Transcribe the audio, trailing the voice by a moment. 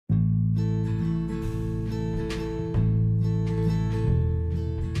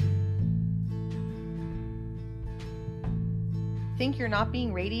Think you're not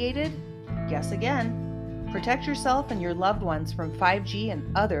being radiated? Guess again. Protect yourself and your loved ones from 5G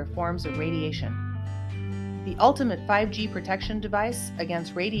and other forms of radiation. The ultimate 5G protection device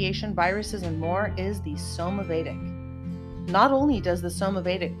against radiation, viruses, and more is the Somavedic. Not only does the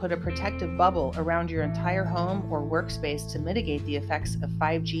Somavedic put a protective bubble around your entire home or workspace to mitigate the effects of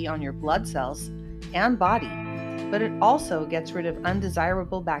 5G on your blood cells and body, but it also gets rid of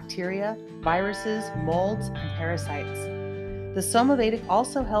undesirable bacteria, viruses, molds, and parasites. The Somavedic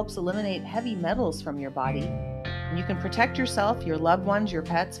also helps eliminate heavy metals from your body. And you can protect yourself, your loved ones, your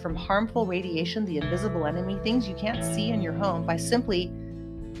pets from harmful radiation, the invisible enemy, things you can't see in your home by simply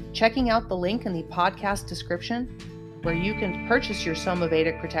checking out the link in the podcast description where you can purchase your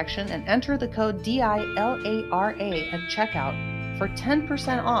Somavedic protection and enter the code DILARA at checkout for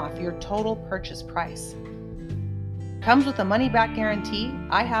 10% off your total purchase price. Comes with a money-back guarantee.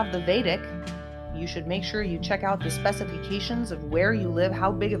 I have the Vedic. You should make sure you check out the specifications of where you live, how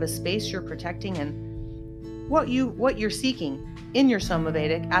big of a space you're protecting, and what you're seeking in your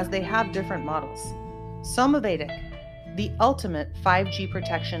Somavedic, as they have different models. Somavedic, the ultimate 5G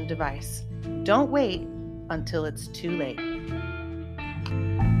protection device. Don't wait until it's too late.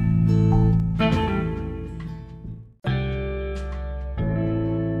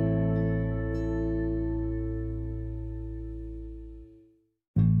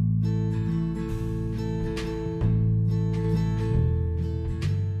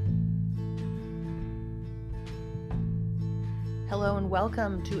 Hello and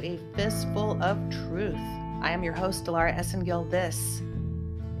welcome to A Fistful of Truth. I am your host, Delara Essengill. This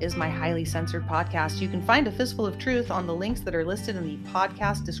is my highly censored podcast. You can find A Fistful of Truth on the links that are listed in the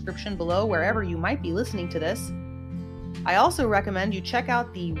podcast description below, wherever you might be listening to this. I also recommend you check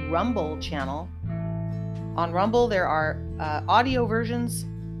out the Rumble channel. On Rumble, there are audio versions,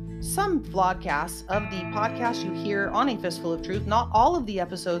 some vlogcasts of the podcast you hear on A Fistful of Truth. Not all of the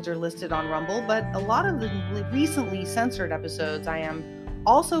episodes are listed on Rumble, but a lot of the recently censored episodes I am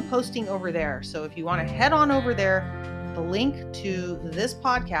also posting over there. So if you want to head on over there, the link to this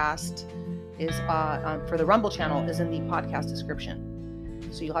podcast is for the Rumble channel is in the podcast description.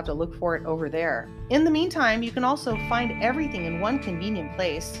 So you'll have to look for it over there. In the meantime, you can also find everything in one convenient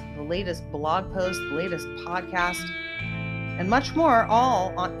place, the latest blog post, the latest podcast, and much more,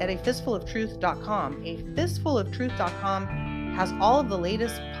 all at afistfuloftruth.com. Afistfuloftruth.com has all of the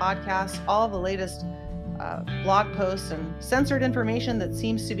latest podcasts, all of the latest blog posts, and censored information that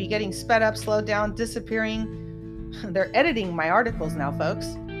seems to be getting sped up, slowed down, disappearing. They're editing my articles now,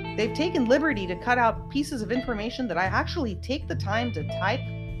 folks. They've taken liberty to cut out pieces of information that I actually take the time to type.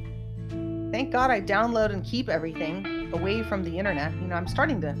 Thank God I download and keep everything away from the internet. You know, I'm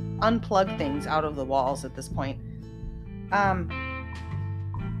starting to unplug things out of the walls at this point.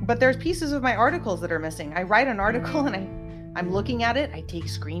 But there's pieces of my articles that are missing. I write an article and I'm looking at it. I take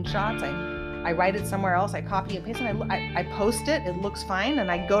screenshots. I write it somewhere else. I copy and paste and I post it. It looks fine. And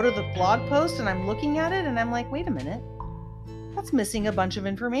I go to the blog post and I'm looking at it and I'm like, wait a minute, that's missing a bunch of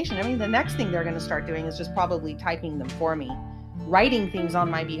information. I mean, the next thing they're going to start doing is just probably typing them for me, writing things on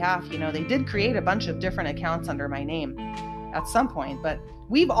my behalf. You know, they did create a bunch of different accounts under my name at some point, but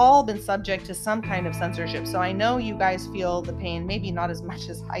we've all been subject to some kind of censorship. So I know you guys feel the pain, maybe not as much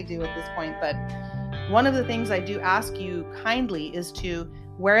as I do at this point, but one of the things I do ask you kindly is to,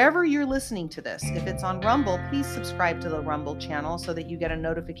 wherever you're listening to this, if it's on Rumble, please subscribe to the Rumble channel so that you get a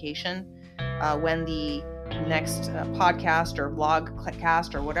notification when the next podcast or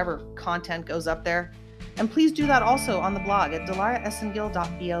vlogcast or whatever content goes up there. And please do that also on the blog at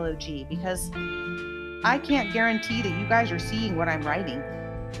delaraessengill.blog, because I can't guarantee that you guys are seeing what I'm writing.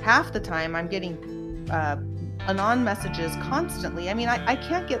 Half the time I'm getting Anon messages constantly. I mean, I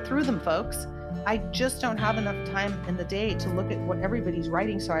can't get through them, folks. I just don't have enough time in the day to look at what everybody's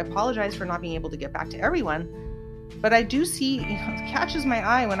writing. So I apologize for not being able to get back to everyone. But I do see, it catches my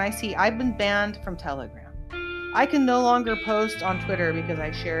eye when I see I've been banned from Telegram. I can no longer post on Twitter because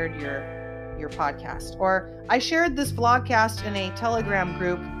I shared your podcast. Or I shared this vlogcast in a Telegram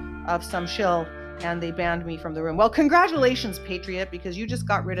group of some shill and they banned me from the room. Well, congratulations, Patriot, because you just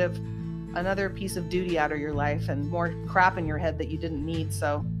got rid of another piece of duty out of your life and more crap in your head that you didn't need.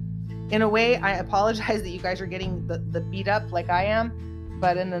 So in a way, I apologize that you guys are getting the beat up like I am.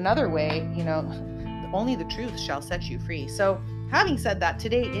 But in another way, you know, only the truth shall set you free. So having said that,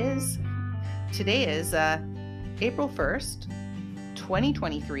 today is April 1st,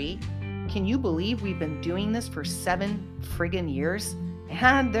 2023. Can you believe we've been doing this for 7 friggin' years?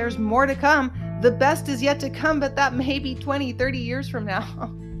 And there's more to come. The best is yet to come, but that may be 20, 30 years from now.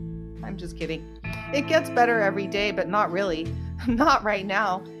 I'm just kidding. It gets better every day, but not really. Not right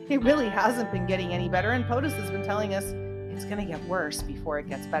now. It really hasn't been getting any better. And POTUS has been telling us, it's going to get worse before it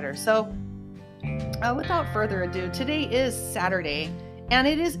gets better. So without further ado, today is Saturday, and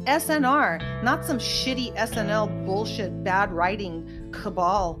it is SNR, not some shitty SNL bullshit, bad writing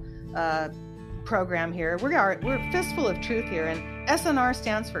cabal program here. We're Fistful of Truth here, and SNR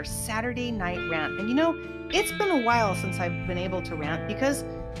stands for Saturday Night Rant. And it's been a while since I've been able to rant because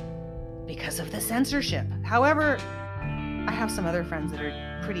of the censorship. However, I have some other friends that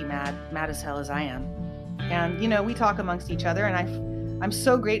are pretty mad as hell as I am. And, we talk amongst each other, and I'm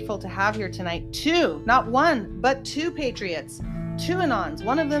so grateful to have here tonight two, not one, but two patriots, two Anons.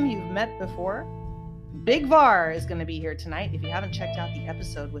 One of them you've met before. Big Var is going to be here tonight. If you haven't checked out the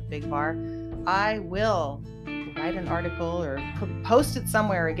episode with Big Var, I will write an article or post it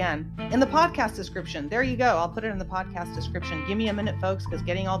somewhere again in the podcast description. There you go. I'll put it in the podcast description. Give me a minute, folks, because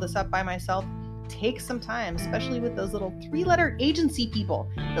getting all this up by myself takes some time, especially with those little 3-letter agency people,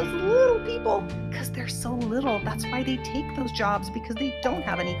 those little people, because they're so little. That's why they take those jobs, because they don't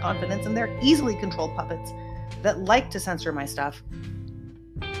have any confidence and they're easily controlled puppets that like to censor my stuff.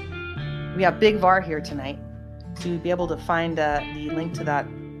 We have Big Var here tonight, so you'll be able to find the link to that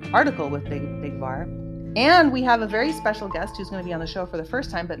article with Big Var. And we have a very special guest who's going to be on the show for the first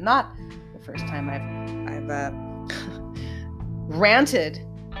time, but not the first time I've ranted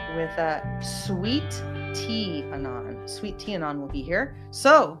with Sweet Tea Anon. Sweet Tea Anon will be here.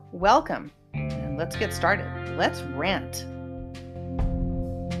 So, welcome. And let's get started. Let's rant.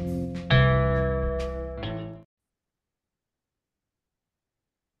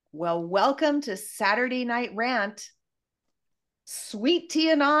 Well, welcome to Saturday Night Rant. Sweet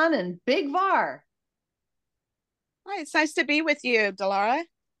Tea Anon and Big Var. Hi, it's nice to be with you, Delara.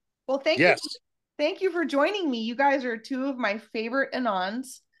 Well, thank you for joining me. You guys are two of my favorite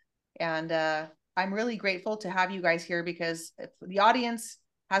Anons. And I'm really grateful to have you guys here, because the audience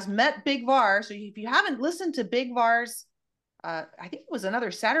has met Big Var. So if you haven't listened to Big Var's, I think it was another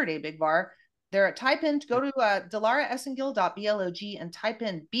Saturday Big Var, go to delaraessengill.blog and type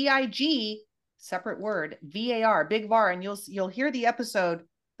in BIG, separate word, VAR, Big Var, and you'll hear the episode,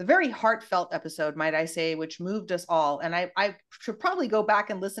 the very heartfelt episode, might I say, which moved us all. And I should probably go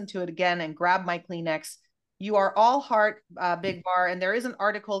back and listen to it again and grab my Kleenex. You are all heart, Big Var, and there is an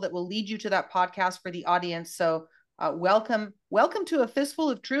article that will lead you to that podcast for the audience. So welcome to a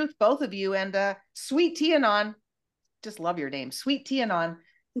Fistful of Truth, both of you. And Sweet Tea Anon, just love your name, Sweet Tea Anon.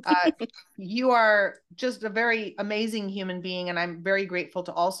 You are just a very amazing human being, and I'm very grateful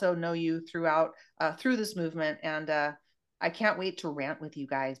to also know you through this movement. And I can't wait to rant with you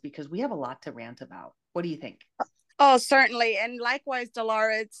guys, because we have a lot to rant about. What do you think? Oh, certainly. And likewise,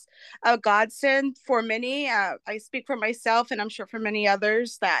 Delara, it's a godsend for many. I speak for myself, and I'm sure for many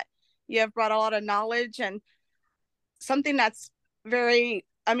others, that you have brought a lot of knowledge and something that's very,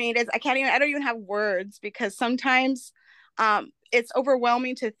 I don't even have words, because sometimes it's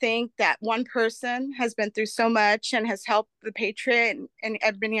overwhelming to think that one person has been through so much and has helped the Patriot and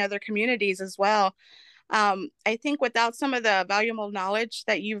many other communities as well. I think without some of the valuable knowledge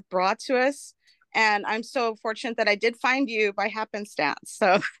that you've brought to us, and I'm so fortunate that I did find you by happenstance.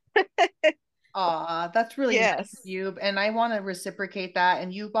 So, that's really nice of you. And I want to reciprocate that.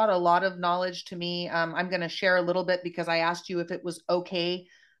 And you brought a lot of knowledge to me. I'm going to share a little bit, because I asked you if it was okay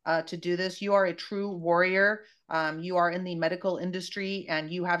to do this. You are a true warrior. You are in the medical industry,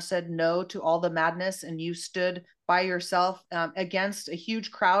 and you have said no to all the madness, and you stood by yourself against a huge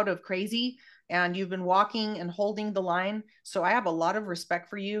crowd of crazy. And you've been walking and holding the line. So I have a lot of respect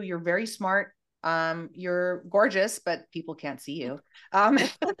for you. You're very smart. You're gorgeous, but people can't see you.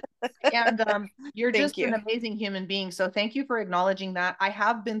 You're just an amazing human being. So thank you for acknowledging that. I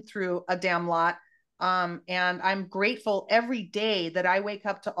have been through a damn lot. And I'm grateful every day that I wake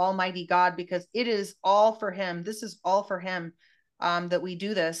up to Almighty God, because it is all for him. This is all for him, that we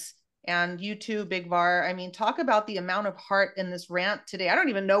do this. And you too, Big Var. Talk about the amount of heart in this rant today. I don't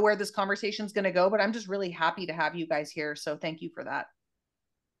even know where this conversation is going to go, but I'm just really happy to have you guys here. So thank you for that.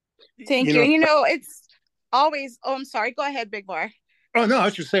 Thank you. It's always, I'm sorry. Go ahead, Big Var. Oh, no, I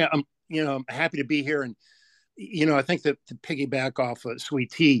was just saying, I'm happy to be here. And, I think that to piggyback off of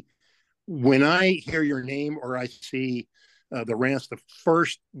Sweet Tea, when I hear your name or I see the rants, the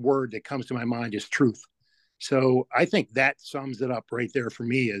first word that comes to my mind is truth. So I think that sums it up right there for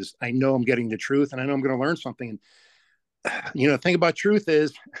me. Is I know I'm getting the truth, and I know I'm going to learn something. And, the thing about truth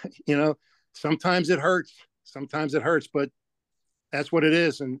is, sometimes it hurts, but that's what it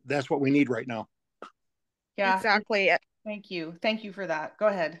is. And that's what we need right now. Yeah, exactly. Thank you for that. Go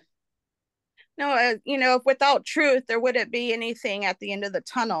ahead. No, without truth, there wouldn't be anything at the end of the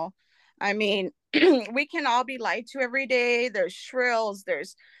tunnel. I mean, we can all be lied to every day. There's shrills,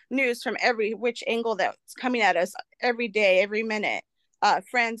 there's news from every which angle that's coming at us every day, every minute.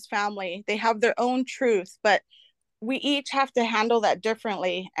 Friends, family, they have their own truth, but we each have to handle that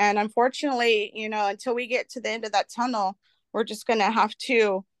differently. And unfortunately, until we get to the end of that tunnel, we're just going to have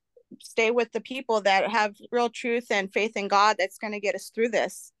to stay with the people that have real truth and faith in God that's going to get us through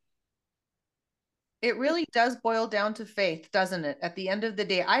this. It really does boil down to faith, doesn't it? At the end of the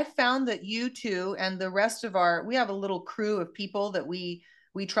day, I found that you two and the rest of we have a little crew of people that we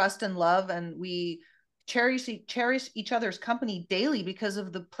trust and love, and we cherish each other's company daily because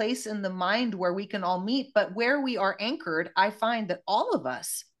of the place in the mind where we can all meet. But where we are anchored, I find that all of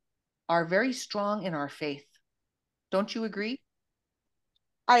us are very strong in our faith. Don't you agree?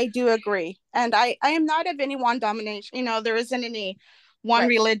 I do agree. And I am not of any one domination. There isn't any one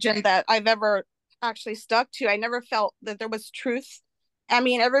religion that I've ever actually stuck to. I never felt that there was truth. I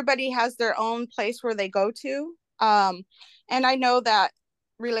mean, everybody has their own place where they go to. And I know that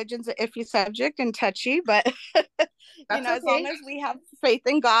religion's an iffy subject and touchy, but as long as we have faith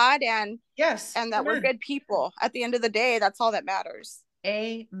in God and yes, and that we're good people, at the end of the day, that's all that matters.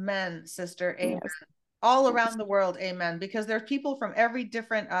 Amen, sister. Amen. Yes. All around the world, amen, because there's people from every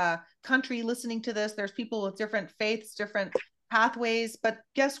different country listening to this. There's people with different faiths, different pathways, but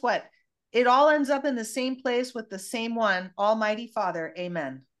guess what? It all ends up in the same place with the same one, Almighty Father.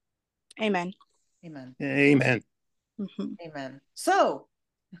 Amen. Amen. Amen. Amen. Mm-hmm. Amen. So,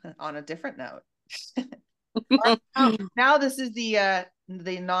 on a different note, now this is the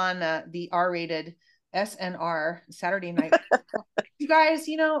R-rated SNR Saturday night. You guys,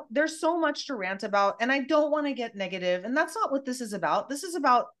 there's so much to rant about, and I don't want to get negative, and that's not what this is about. This is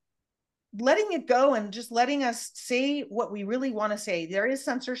about letting it go and just letting us say what we really want to say. There is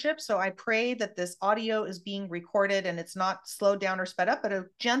censorship, so I pray that this audio is being recorded and it's not slowed down or sped up, but a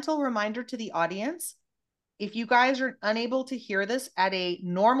gentle reminder to the audience, if you guys are unable to hear this at a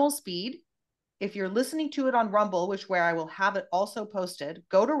normal speed, if you're listening to it on Rumble, where I will have it also posted,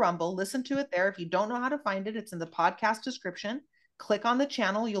 go to Rumble, listen to it there. If you don't know how to find it, it's in the podcast description. Click on the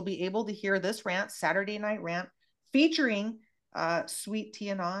channel. You'll be able to hear this rant, Saturday Night Rant, featuring Sweet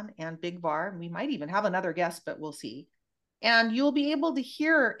Tea Anon and Big Bar. We might even have another guest, but we'll see. And you'll be able to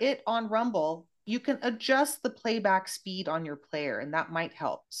hear it on Rumble. You can adjust the playback speed on your player, and that might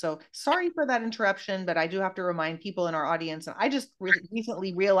help. So sorry for that interruption, but I do have to remind people in our audience, and I just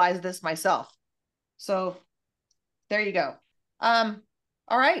recently realized this myself. So there you go. All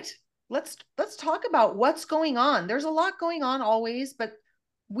right, let's talk about what's going on. There's a lot going on always, but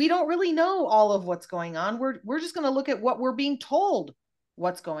we don't really know all of what's going on. We're just going to look at what we're being told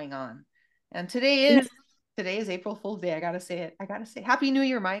what's going on. And today is April Fool's Day. I gotta say Happy New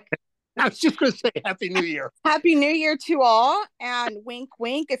Year, Mike. I was just going to say Happy New Year. Happy New Year to all, and wink,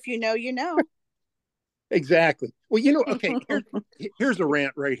 wink. If you know, you know. Exactly. Well, okay, here's a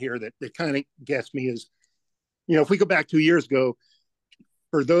rant right here that kind of gets me is, if we go back 2 years ago,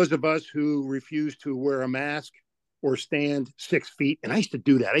 for those of us who refuse to wear a mask or stand 6 feet, and I used to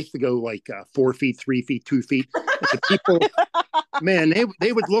do that. I used to go like 4 feet, 3 feet, 2 feet. And the people, man,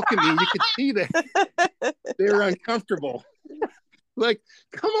 they would look at me. You could see that they're uncomfortable. Like,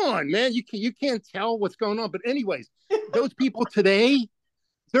 come on, man, you can't tell what's going on. But anyways, those people today,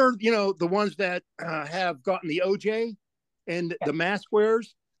 they're the ones that have gotten the OJ and the mask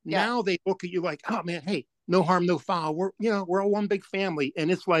wearers. Yeah. Now they look at you like, oh man, hey, no harm, no foul. We're all one big family,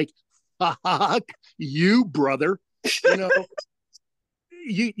 and it's like, fuck you, brother.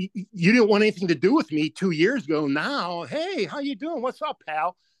 You didn't want anything to do with me 2 years ago. Now, hey, how you doing? What's up,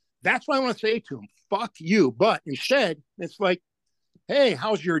 pal? That's what I want to say to him. Fuck you. But instead, it's like, hey,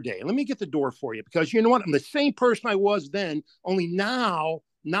 how's your day? Let me get the door for you, because you know what? I'm the same person I was then, only now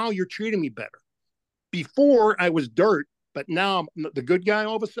you're treating me better. Before I was dirt, but now I'm the good guy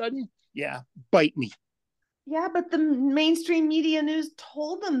all of a sudden. Yeah, bite me. Yeah, but the mainstream media news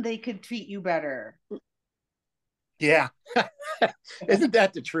told them they could treat you better. Yeah. Isn't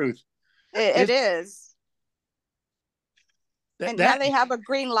that the truth? It is. And now they have a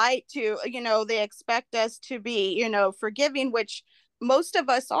green light to, they expect us to be, forgiving, which most of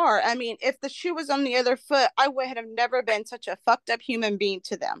us are. I mean, if the shoe was on the other foot, I would have never been such a fucked up human being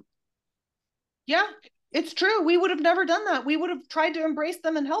to them. Yeah, it's true. We would have never done that. We would have tried to embrace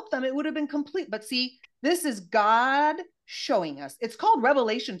them and help them. It would have been complete. But see, this is God showing us. It's called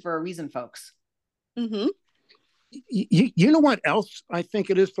revelation for a reason, folks. Mm-hmm. You know what else I think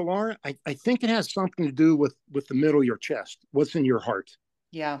it is, Laura? I think it has something to do with the middle of your chest, what's in your heart.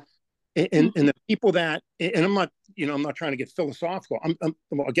 Yeah. And the people that, and I'm not trying to get philosophical.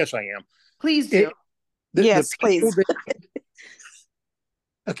 Well, I guess I am. Please do. Yes, please.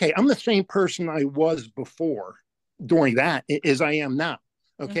 okay, I'm the same person I was before during that as I am now.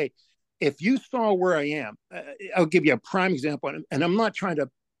 Okay. Mm-hmm. If you saw where I am, I'll give you a prime example. And I'm not trying to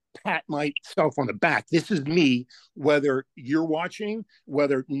pat myself on the back. This is me, whether you're watching,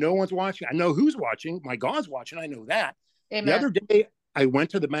 whether no one's watching. I know who's watching. My God's watching. I know that. Amen. The other day, I went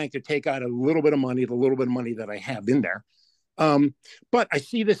to the bank to take out a little bit of money, the little bit of money that I have in there. But I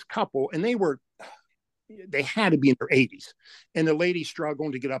see this couple, and they had to be in their 80s. And the lady's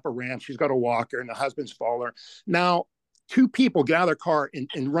struggling to get up a ramp. She's got a walker, and the husband's fallen. Now, two people get out of their car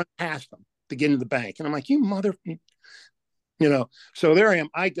and run past them to get into the bank. And I'm like, you mother, so there I am.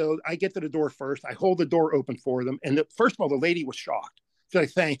 I get to the door first. I hold the door open for them. And first of all, the lady was shocked. She's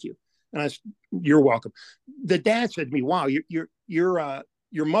like, thank you. And I said, you're welcome. The dad said to me, wow,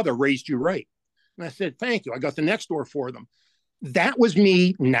 your mother raised you right. And I said, thank you. I got the next door for them. That was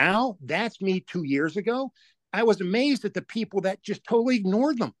me now. That's me 2 years ago. I was amazed at the people that just totally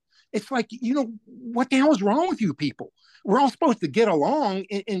ignored them. It's like, what the hell is wrong with you people? We're all supposed to get along,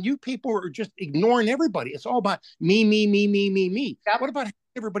 and you people are just ignoring everybody. It's all about me, me, me, me, me, me. Yep. What about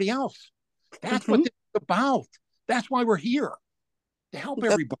everybody else? That's what this is about. That's why we're here, to help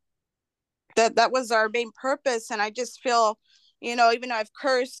everybody. That was our main purpose. And I just feel, even though I've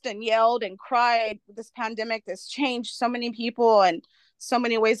cursed and yelled and cried, this pandemic has changed so many people, and so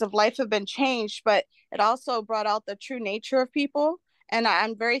many ways of life have been changed, but it also brought out the true nature of people. And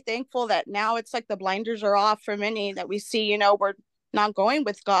I'm very thankful that now it's like the blinders are off for many, that we see, we're not going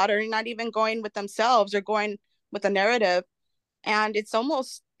with God, or not even going with themselves, or going with a narrative. And it's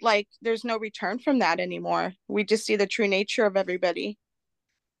almost like there's no return from that anymore. We just see the true nature of everybody.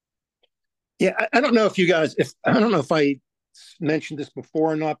 Yeah, I don't know if I don't know if I mentioned this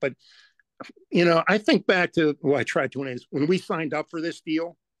before or not, but I think back to I tried to when we signed up for this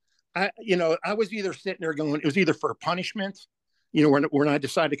deal. I was either sitting there going, it was either for punishment, when I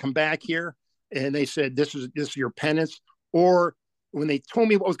decided to come back here, and they said this is your penance, or when they told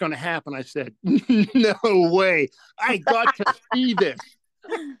me what was going to happen, I said, no way, I got to see this.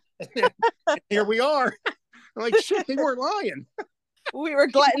 And here we are. I'm like, shit, they weren't lying. We were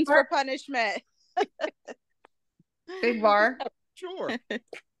gluttons for punishment. Big Bar. Sure.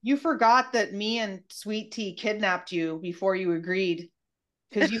 You forgot that me and Sweet Tea kidnapped you before you agreed,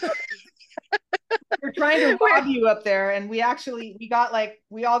 because we're trying to rob you up there, and we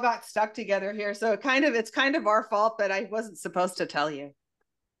all got stuck together here. So it's kind of our fault, but I wasn't supposed to tell you.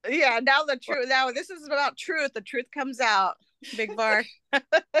 Yeah, now this is about truth. The truth comes out. Big Bar.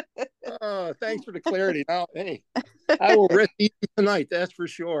 Oh, thanks for the clarity. Now, hey, I will rest easy tonight. That's for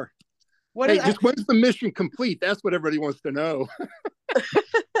sure. When's the mission complete? That's what everybody wants to know.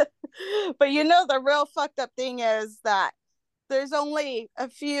 But the real fucked up thing is that there's only a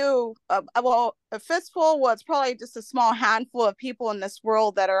few, a fistful, it's probably just a small handful of people in this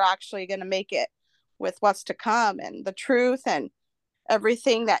world that are actually going to make it with what's to come, and the truth, and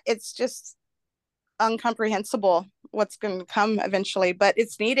everything, that it's just incomprehensible what's going to come eventually, but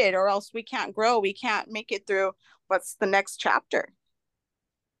it's needed, or else we can't grow. We can't make it through what's the next chapter.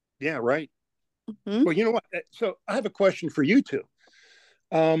 Yeah, right. Mm-hmm. Well, you know what? So I have a question for you two.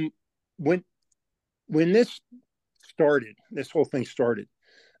 When this whole thing started,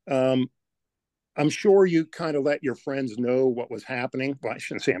 I'm sure you kind of let your friends know what was happening. Well, I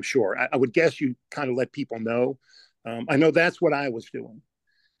shouldn't say I'm sure. I would guess you kind of let people know. I know that's what I was doing.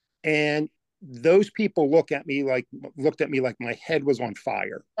 And those people looked at me like my head was on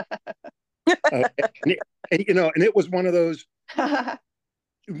fire. And it was one of those,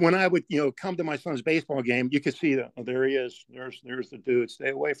 when I would, come to my son's baseball game, you could see that, oh, there he is. There's the dude. Stay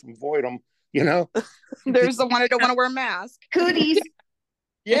away from Voidum, There's the one who don't want to wear a mask. Cooties.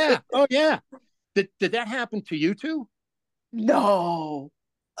 Yeah. Oh, yeah. Did that happen to you too? No.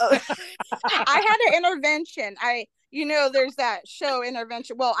 I had an intervention. There's that show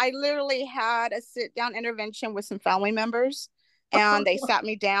Intervention. Well, I literally had a sit-down intervention with some family members, and they sat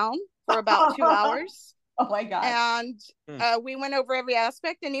me down for about 2 hours. Oh my God. And we went over every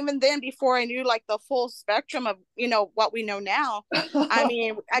aspect. And even then, before I knew like the full spectrum of, what we know now, I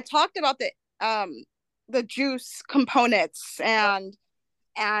mean, I talked about the juice components, and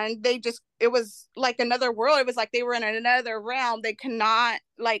it was like another world. It was like they were in another realm. They could not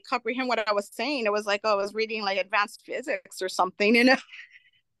like comprehend what I was saying. It was like, I was reading like advanced physics or something,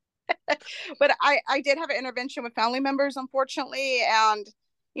 But I did have an intervention with family members, unfortunately. And,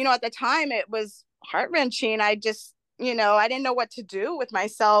 at the time it was heart-wrenching. I just, I didn't know what to do with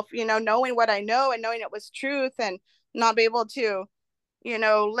myself, knowing what I know and knowing it was truth, and not be able to,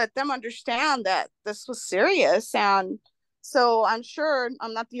 let them understand that this was serious. And so I'm sure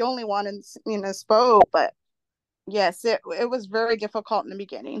I'm not the only one in this boat, but Yes, it was very difficult in the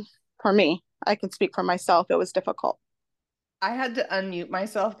beginning for me. I can speak for myself. It was difficult. I had to unmute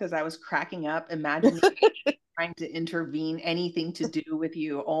myself because I was cracking up, imagining trying to intervene, anything to do with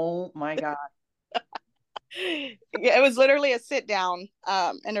you. Oh my God. Yeah, it was literally a sit down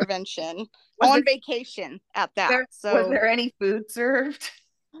intervention Was there, on vacation at that. was So there any food served?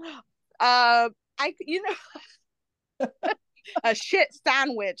 I a shit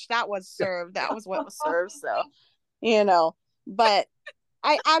sandwich that was served. That was what was served. So, you know, but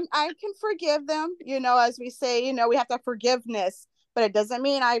I can forgive them, as we say, we have to have forgiveness, but it doesn't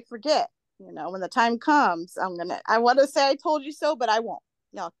mean I forget. When the time comes, I want to say I told you so, but I won't.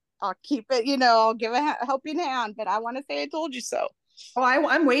 I'll keep it, I'll give a helping hand, but I want to say I told you so. Oh,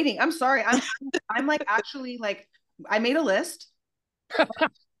 I'm waiting. I'm sorry. I'm like actually like I made a list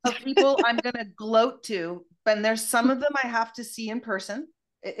of people I'm gonna gloat to, but there's some of them I have to see in person.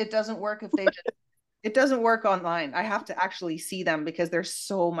 It doesn't work if they just it doesn't work online. I have to actually see them because there's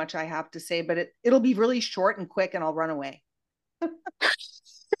so much I have to say, but it'll be really short and quick and I'll run away.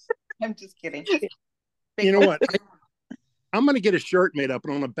 I'm just kidding. You Big know Bar. what? I'm going to get a shirt made up,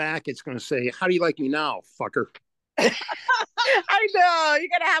 and on the back, it's going to say, "How do you like me now, fucker?" I know you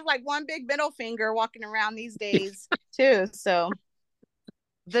gotta have like one big middle finger walking around these days too. So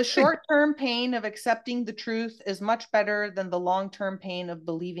The short-term pain of accepting the truth is much better than the long-term pain of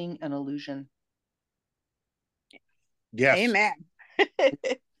believing an illusion. Yes. amen.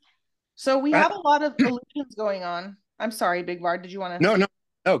 So we Uh, have a lot of illusions going on. I'm sorry, Big Bard. Did you want to? no, no,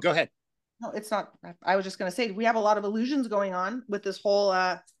 no. Go ahead. No, it's not. I was just going to say we have a lot of illusions going on with this whole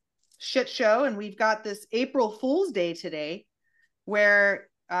shit show, and we've got this April Fool's Day today, where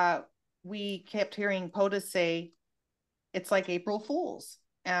we kept hearing POTUS say it's like April Fools.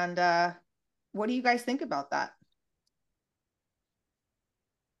 And what do you guys think about that?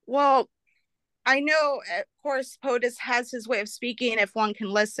 Well, I know, of course, POTUS has his way of speaking if one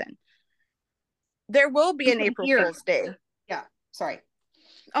can listen. There will be You an can April hear. Fool's Day. Yeah, sorry.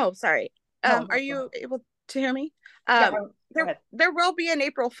 Oh, sorry. No, Are no. you able to hear me? Yeah, go There ahead. there will be an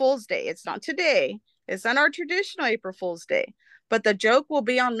April Fool's Day. It's not today. It's not our traditional April Fool's Day, but the joke will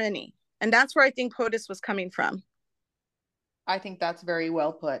be on many, and that's where I think POTUS was coming from. I think that's very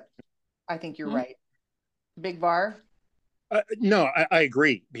well put. I think you're Hmm? right. Big Bar. No, I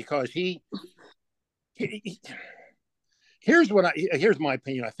agree because he here's my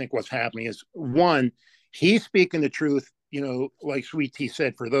opinion. I think what's happening is one, he's speaking the truth. Like Sweet Tea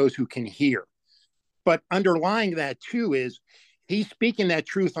said, for those who can hear. But underlying that too is he's speaking that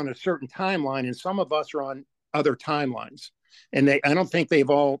truth on a certain timeline, and some of us are on other timelines, and I don't think they've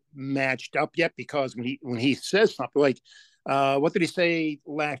all matched up yet because when he says something like, what did he say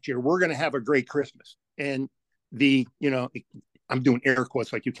last year? We're going to have a great Christmas, and I'm doing air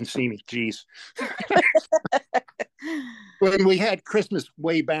quotes like you can see me. Jeez. When we had Christmas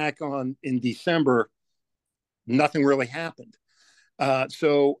way back in December, nothing really happened.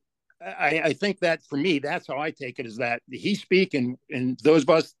 So I think that for me, that's how I take it, is that he's speaking, and those of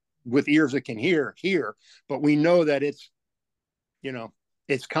us with ears that can hear, but we know that it's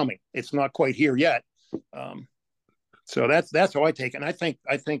coming. It's not quite here yet. So that's how I take it. And I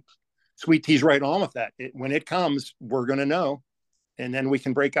think Sweet Tea's right on with that. When it comes, we're going to know, and then we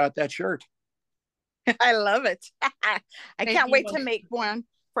can break out that shirt. I love it. I Thank can't you. wait to make one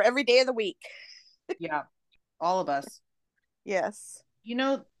for every day of the week. Yeah, all of us. Yes. You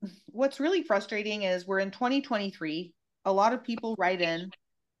know, what's really frustrating is we're in 2023. A lot of people write in,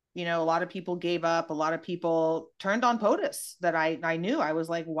 a lot of people gave up. A lot of people turned on POTUS that I knew. I was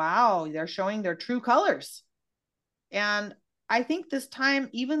like, wow, they're showing their true colors. And I think this time,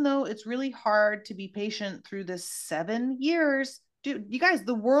 even though it's really hard to be patient through this 7 years, dude, you guys,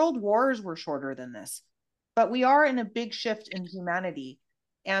 the world wars were shorter than this, but we are in a big shift in humanity.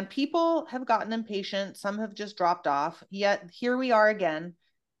 And people have gotten impatient. Some have just dropped off. Yet here we are again,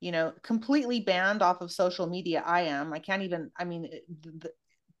 completely banned off of social media. I can't even, I mean,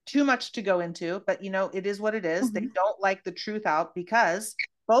 too much to go into, but it is what it is. Mm-hmm. They don't like the truth out because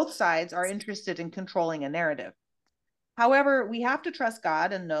both sides are interested in controlling a narrative. However, we have to trust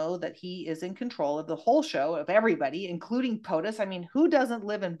God and know that He is in control of the whole show, of everybody, including POTUS. I mean, who doesn't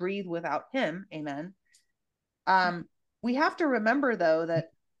live and breathe without Him? Amen. We have to remember, though,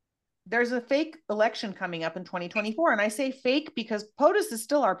 that there's a fake election coming up in 2024. And I say fake because POTUS is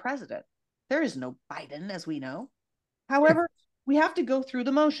still our president. There is no Biden, as we know. However, we have to go through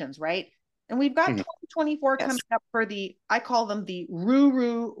the motions, right? And we've got 2024 Yes. coming up for I call them the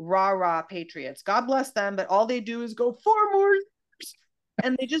roo rah rah patriots. God bless them, but all they do is go 4 more years.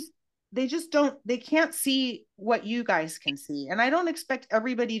 And they can't see what you guys can see. And I don't expect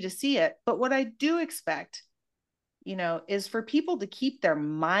everybody to see it, but what I do expect is for people to keep their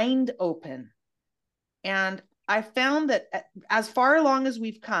mind open. And I found that as far along as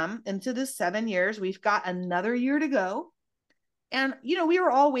we've come into this 7 years, we've got another year to go. And, we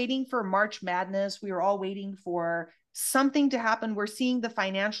were all waiting for March Madness. We were all waiting for something to happen. We're seeing the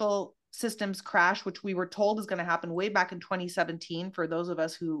financial systems crash, which we were told is going to happen way back in 2017 for those of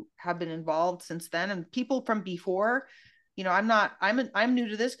us who have been involved since then. And people from before, I'm new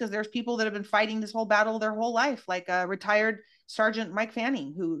to this because there's people that have been fighting this whole battle their whole life, like retired Sergeant Mike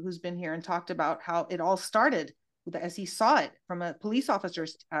Fanning, who's been here and talked about how it all started as he saw it from a police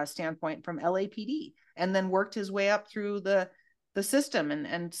officer's standpoint from LAPD, and then worked his way up through the system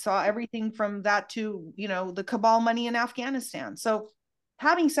and saw everything from that to, the cabal money in Afghanistan. So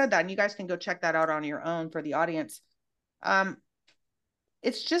having said that, and you guys can go check that out on your own for the audience,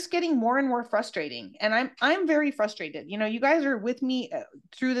 it's just getting more and more frustrating. And I'm very frustrated. You guys are with me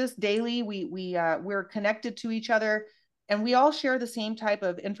through this daily. We're connected to each other, and we all share the same type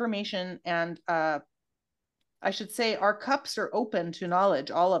of information. And I should say our cups are open to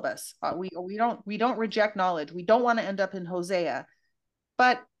knowledge, all of us. We don't reject knowledge. We don't want to end up in Hosea.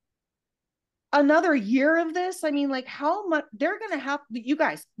 But another year of this, I mean, like, how much they're going to have, you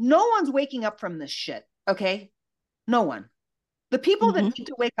guys, no one's waking up from this shit, okay? No one. The people that need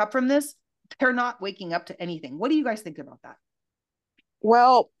to wake up from this, they're not waking up to anything. What do you guys think about that?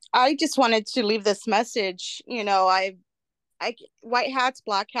 Well, I just wanted to leave this message. White hats,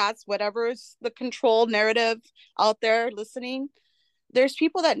 black hats, whatever's the control narrative out there listening, there's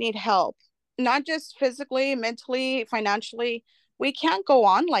people that need help, not just physically, mentally, financially. We can't go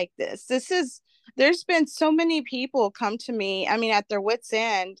on like this. There's been so many people come to me, at their wits'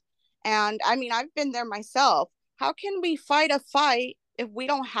 end. And I've been there myself. How can we fight a fight if we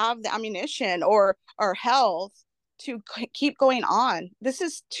don't have the ammunition or health to keep going on? This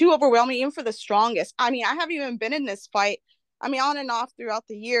is too overwhelming, even for the strongest. I haven't even been in this fight. On and off throughout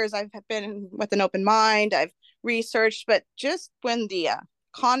the years, I've been with an open mind. I've researched, but just when the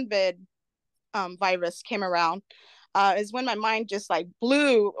COVID virus came around, is when my mind just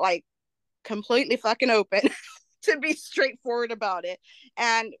blew completely fucking open. To be straightforward about it.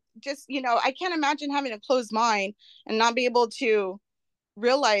 And just, I can't imagine having a closed mind and not be able to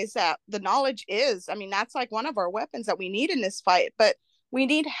realize that the knowledge is, that's one of our weapons that we need in this fight. But we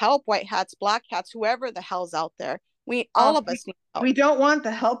need help, white hats, black hats, whoever the hell's out there. All of us need help. We don't want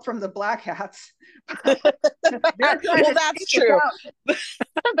the help from the black hats. Well, that's true.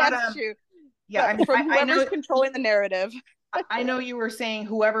 That's true. Yeah, from whoever's controlling the narrative. I know you were saying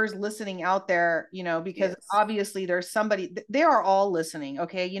whoever's listening out there, because obviously there's somebody, they are all listening.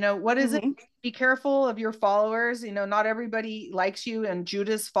 Okay. What is it? Be careful of your followers. Not everybody likes you, and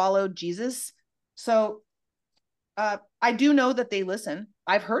Judas followed Jesus. So I do know that they listen.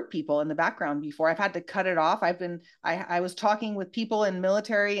 I've heard people in the background before. I've had to cut it off. I was talking with people in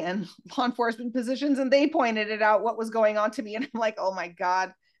military and law enforcement positions, and they pointed it out, what was going on to me. And I'm like, oh my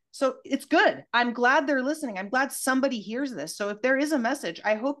God. So it's good. I'm glad they're listening. I'm glad somebody hears this. So if there is a message,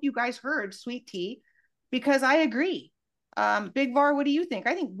 I hope you guys heard Sweet Tea, because I agree. Big Var, what do you think?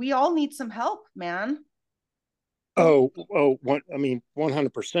 I think we all need some help, man.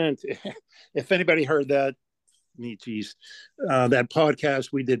 100%. If anybody heard that, that podcast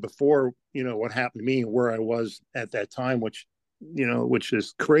we did before, what happened to me and where I was at that time, which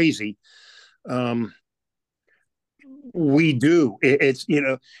is crazy. We do. It's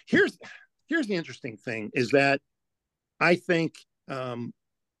here's the interesting thing is that I think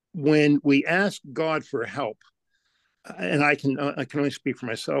when we ask God for help, and I can only speak for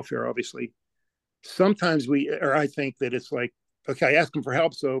myself here, obviously. Sometimes I think that it's like, okay, I ask him for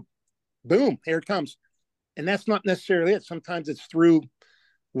help, so boom, here it comes, and that's not necessarily it. Sometimes it's through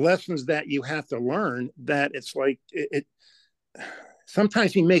lessons that you have to learn that it's like it.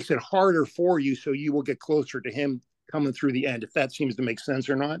 Sometimes he makes it harder for you, so you will get closer to him coming through the end, if that seems to make sense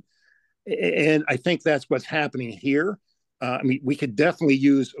or not. And I think that's what's happening here. We could definitely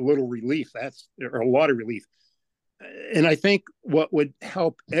use a little relief, or a lot of relief. And I think what would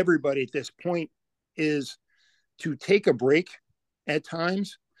help everybody at this point is to take a break at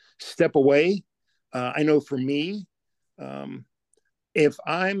times, step away. I know for me, if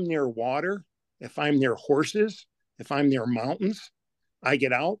I'm near water, if I'm near horses, if I'm near mountains, I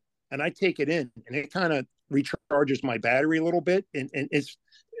get out and I take it in, and it kind of recharges my battery a little bit, and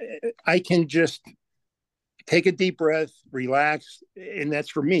I can just take a deep breath, relax, and that's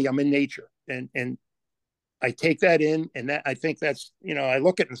for me. I'm in nature, and I take that in, and that I think that's I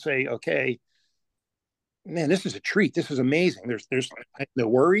look at it and say, okay, man, this is a treat. This is amazing. There's no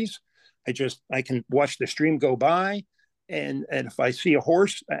worries. I can watch the stream go by, and if I see a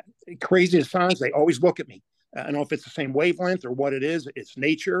horse, crazy as sounds, they always look at me. I don't know if it's the same wavelength or what it is. It's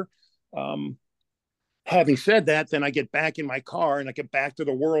nature. Having said that, then I get back in my car and I get back to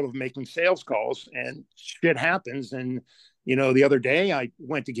the world of making sales calls, and shit happens. And, the other day I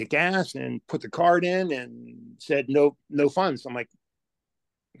went to get gas and put the card in and said, no funds. I'm like,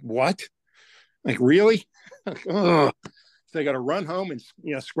 what? Like, really? So I got to run home and,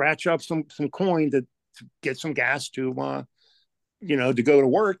 scratch up some coin to get some gas to go to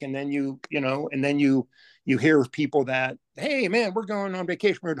work. And then you hear of people that, hey man, we're going on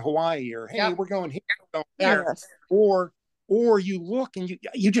vacation, we're in Hawaii, or hey, we're going here, we're going there. Yes. Or you look and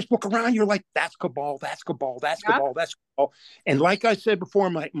you just look around, you're like, that's cabal, that's cabal, that's cabal, that's cabal. And like I said before,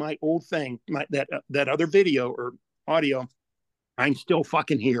 my old thing, that other video or audio, I'm still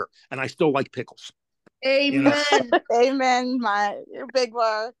fucking here and I still like pickles. Amen. Amen, my big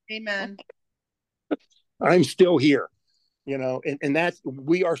one. Amen. I'm still here. And that's,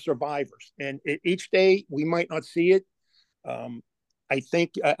 we are survivors, and each day we might not see it. I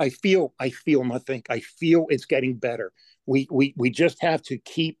feel it's getting better. We just have to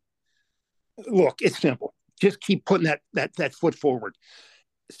look, it's simple. Just keep putting that foot forward.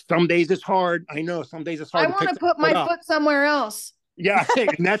 Some days it's hard. I know some days it's hard. I want to put my foot somewhere else. Yeah.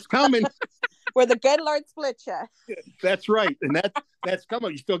 And that's coming. Where the good Lord split you. That's right. And that's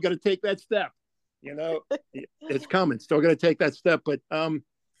coming. You still got to take that step. It's coming. Still got to take that step. But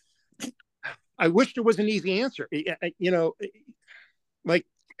I wish there was an easy answer. Like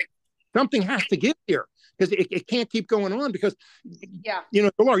something has to give here, because it can't keep going on, because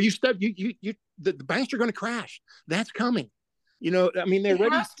Laura, the banks are going to crash. That's coming. I mean, they're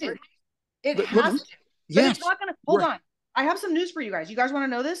ready. It has to. Yes. It's not going to. Hold on. I have some news for you guys. You guys want to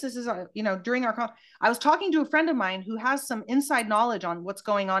know this? This is, during our call, I was talking to a friend of mine who has some inside knowledge on what's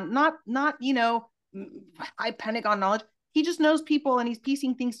going on. Not high Pentagon knowledge. He just knows people and he's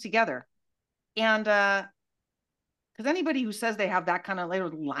piecing things together. And because anybody who says they have that kind of, they're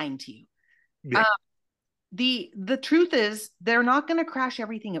lying to you. Yeah. The truth is, they're not going to crash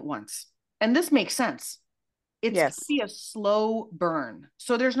everything at once. And this makes sense. It's going to be a slow burn.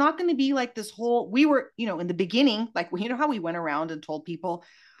 So there's not going to be like this whole, we were, in the beginning, like, how we went around and told people,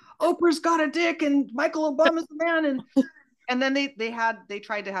 Oprah's got a dick and Michael Obama's the man. And then they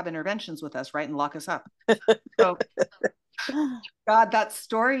tried to have interventions with us, right? And lock us up. So God, that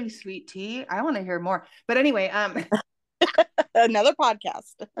story, sweet tea. I want to hear more. But anyway, another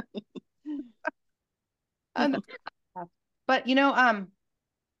podcast. But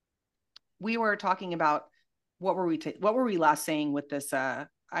we were talking about, what were we last saying with this? I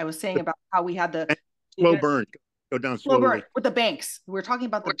was saying about how we had the slow burn, go down slowly. Slow burn with the banks. We're talking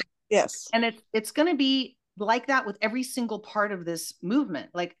about the yes, and it's going to be like that with every single part of this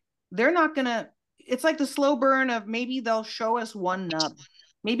movement. Like, they're not going to. It's like the slow burn of, maybe they'll show us one nub.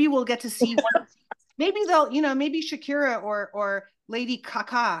 Maybe we'll get to see one. Maybe they'll, maybe Shakira or Lady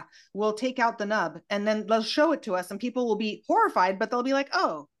Kaka will take out the nub and then they'll show it to us, and people will be horrified, but they'll be like,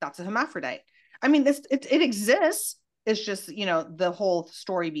 oh, that's a hermaphrodite. I mean, it exists. It's just, the whole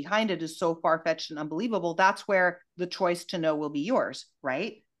story behind it is so far-fetched and unbelievable. That's where the choice to know will be yours,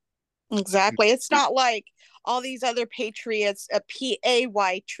 right? Exactly. It's not like all these other patriots,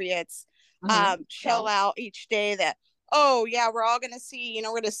 patriots, shell out each day that, oh yeah, we're all going to see, we're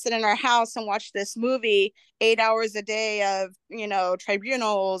going to sit in our house and watch this movie 8 hours a day of,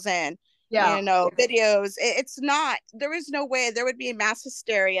 tribunals and, videos. It's not, there is no way. There would be mass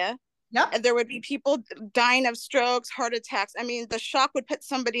hysteria. Yeah. And there would be people dying of strokes, heart attacks. I mean, the shock would put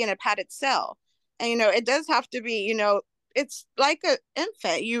somebody in a padded cell. And, it does have to be, it's like an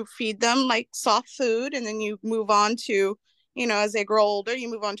infant. You feed them like soft food, and then you move on to, as they grow older, you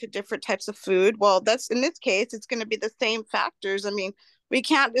move on to different types of food. Well, that's, in this case, it's going to be the same factors. I mean, we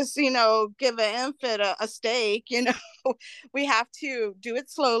can't just, give an infant a steak, we have to do it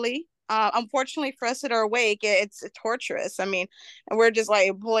slowly. Unfortunately for us that are awake, it's torturous. I mean, and we're just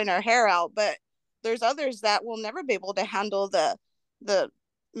like pulling our hair out, but there's others that will never be able to handle the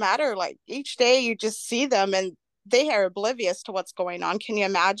matter. Like, each day you just see them and they are oblivious to what's going on. Can you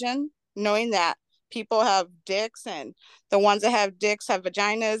imagine knowing that people have dicks, and the ones that have dicks have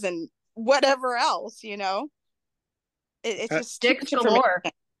vaginas and whatever else, it's just dicks galore.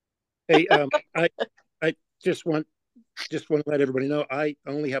 Hey, I just want to let everybody know, I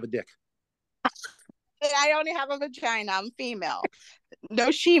only have a dick. I only have a vagina. I'm female. No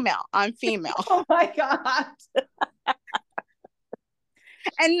she-male. I'm female. Oh my God.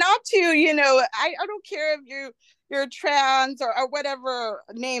 And not to, I don't care if you're trans or whatever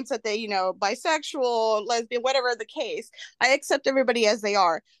names that they, bisexual, lesbian, whatever the case. I accept everybody as they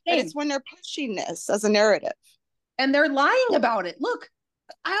are. But it's when they're pushing this as a narrative. And they're lying about it. Look,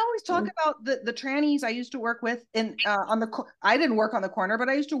 I always talk about the trannies I used to work with in on the. I didn't work on the corner, but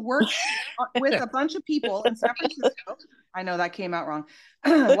I used to work with a bunch of people in San Francisco. I know that came out wrong.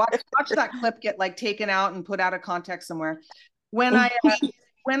 Watch that clip get like taken out and put out of context somewhere. When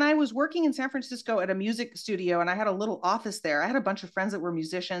I was working in San Francisco at a music studio and I had a little office there, I had a bunch of friends that were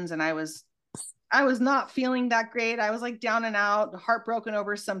musicians, and I was not feeling that great. I was like down and out, heartbroken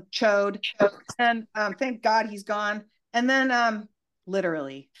over some chode, and thank God he's gone. And then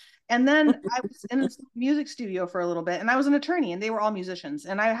literally. And then I was in a music studio for a little bit, and I was an attorney, and they were all musicians.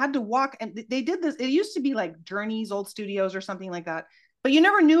 And I had to walk, and they did this. It used to be like Journey's old studios or something like that, but you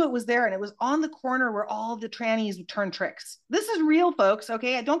never knew it was there. And it was on the corner where all the trannies would turn tricks. This is real, folks.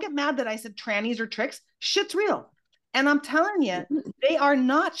 Okay. Don't get mad that I said trannies or tricks. Shit's real. And I'm telling you, they are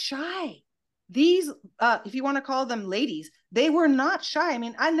not shy. These, if you want to call them ladies, they were not shy. I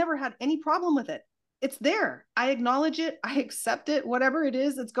mean, I never had any problem with it. It's there. I acknowledge it. I accept it. Whatever it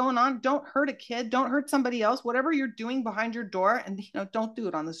is that's going on, don't hurt a kid. Don't hurt somebody else. Whatever you're doing behind your door, and don't do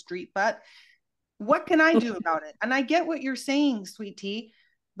it on the street. But what can I do about it? And I get what you're saying, sweet tea.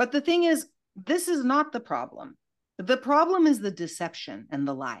 But the thing is, this is not the problem. The problem is the deception and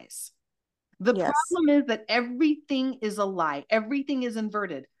the lies. The problem is that everything is a lie. Everything is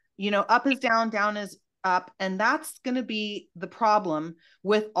inverted. Up is down, down is up. And that's going to be the problem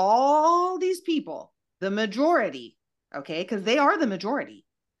with all these people, the majority, okay? Because they are the majority.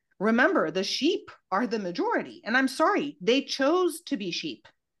 Remember, the sheep are the majority. And I'm sorry, they chose to be sheep.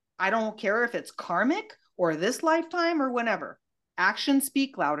 I don't care if it's karmic or this lifetime or whenever. Actions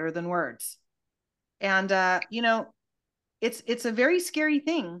speak louder than words. And, it's a very scary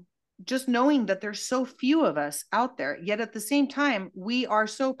thing, just knowing that there's so few of us out there, yet at the same time, we are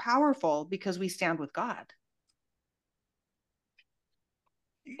so powerful because we stand with God.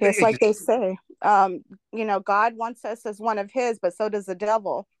 Just like they say, God wants us as one of his, but so does the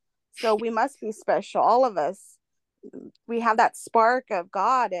devil. So we must be special. All of us, we have that spark of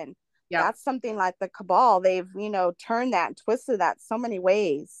God. And that's something like the cabal. They've, turned that and twisted that so many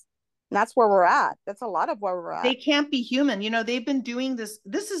ways. And that's where we're at. That's a lot of where we're at. They can't be human. They've been doing this.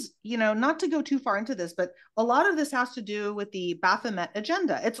 This is, not to go too far into this, but a lot of this has to do with the Baphomet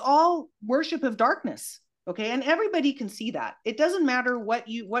agenda. It's all worship of darkness. Okay. And everybody can see that. It doesn't matter what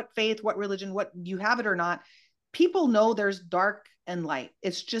faith, what religion, what you have it or not. People know there's dark and light.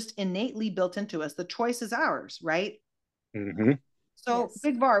 It's just innately built into us. The choice is ours, right? Mm-hmm. So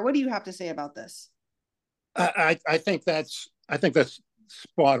Big Var, what do you have to say about this? I think that's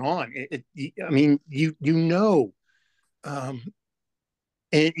spot on. I mean,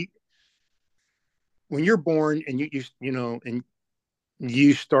 and when you're born and and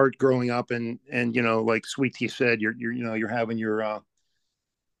you start growing up and like Sweet Tea said, you're having your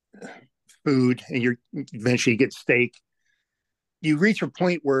food and you're eventually get steak. You reach a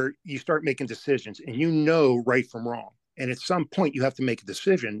point where you start making decisions and right from wrong. And at some point you have to make a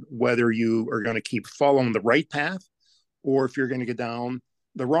decision whether you are going to keep following the right path or if you're going to go down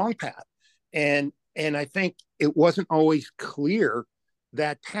the wrong path. And I think it wasn't always clear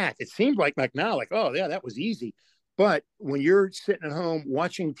that path. It seemed like now, oh yeah, that was easy. But when you're sitting at home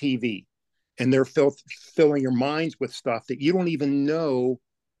watching TV and they're filling your minds with stuff that you don't even know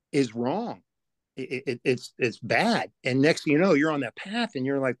is wrong, it's bad. And next thing you know, you're on that path and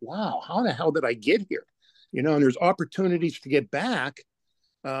you're like, wow, how the hell did I get here? And there's opportunities to get back.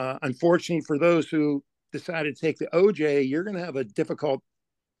 Unfortunately, for those who decided to take the OJ, you're going to have a difficult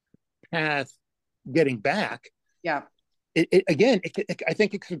path getting back. Yeah. I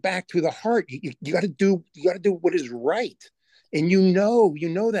think it comes back to the heart. You got to do what is right, and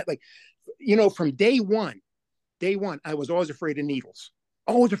that from day one, I was always afraid of needles.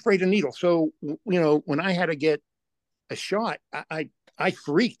 So when I had to get a shot, I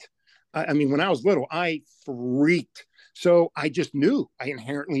freaked. I mean, when I was little, I freaked. So I just knew. I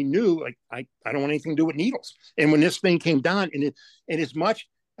inherently knew, I don't want anything to do with needles. And when this thing came down, and as much.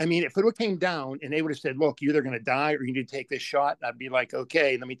 I mean, if it would have came down and they would have said, look, you're either going to die or you need to take this shot, I'd be like,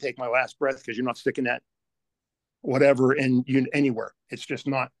 okay, let me take my last breath because you're not sticking that whatever in you anywhere. It's just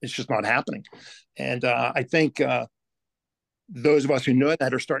not happening. And I think those of us who know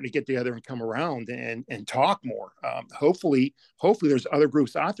that are starting to get together and come around and talk more. Hopefully there's other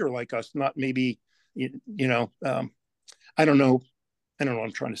groups out there like us, not maybe, I don't know what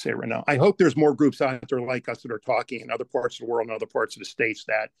I'm trying to say right now. I hope there's more groups out there like us that are talking in other parts of the world and other parts of the states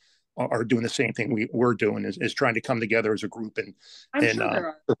that are doing the same thing we're doing, is trying to come together as a group and sure there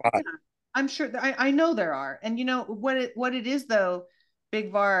are. Yeah, I'm sure I know there are. And what it is though,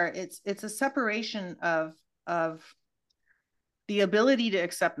 Big Var, it's a separation of the ability to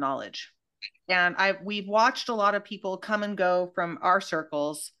accept knowledge. And we've watched a lot of people come and go from our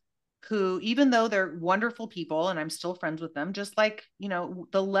circles who, even though they're wonderful people and I'm still friends with them, just like, you know,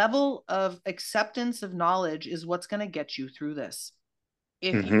 the level of acceptance of knowledge is what's going to get you through this.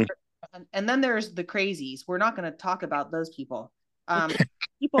 If you, and then there's the crazies. We're not going to talk about those people.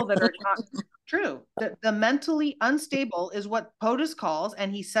 People that are not true. The mentally unstable is what POTUS calls,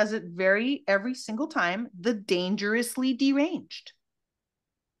 and he says it every single time, the dangerously deranged.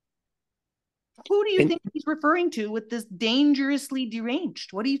 Who do you think he's referring to with this dangerously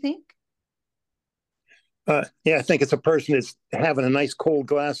deranged? What do you think? Yeah, I think it's a person that's having a nice cold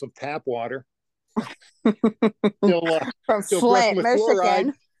glass of tap water. From Flint,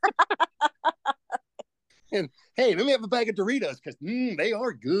 Michigan. And hey, let me have a bag of Doritos because they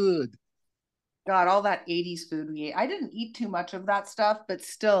are good. God, all that 80s food we ate. I didn't eat too much of that stuff, but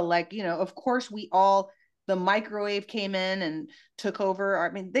still, like, you know, of course the microwave came in and took over.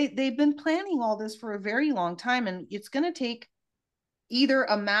 I mean, they've been planning all this for a very long time, and it's going to take either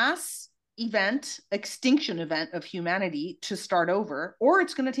a mass extinction event of humanity to start over, or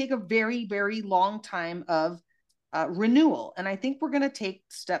it's going to take a very, very long time of renewal. And I think we're going to take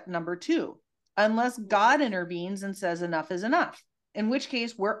step number 2, unless God intervenes and says enough is enough, in which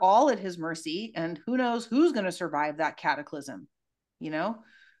case we're all at his mercy, and who knows who's going to survive that cataclysm, you know?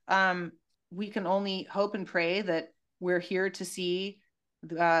 We can only hope and pray that we're here to be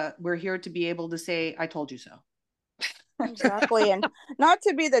able to say, I told you so. Exactly. And not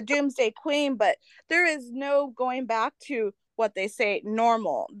to be the doomsday queen, but there is no going back to what they say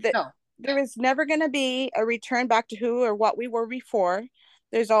normal. No. There is never going to be a return back to who or what we were before.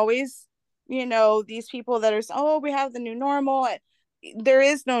 There's always, you know, these people that are, we have the new normal. There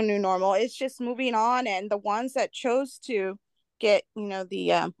is no new normal. It's just moving on. And the ones that chose to get, you know,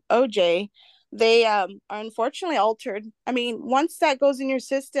 the OJ, they are unfortunately altered. I mean, once that goes in your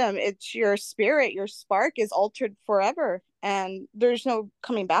system, it's your spirit, your spark is altered forever, and there's no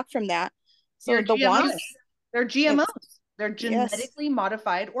coming back from that. So they're GMOs. They're genetically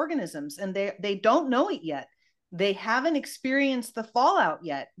modified organisms, and they don't know it yet. They haven't experienced the fallout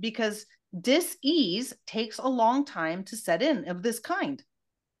yet, because dis-ease takes a long time to set in of this kind.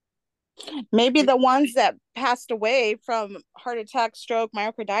 Maybe the ones that passed away from heart attack, stroke,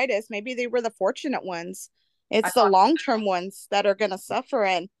 myocarditis, maybe they were the fortunate ones. It's the long-term ones that are going to suffer.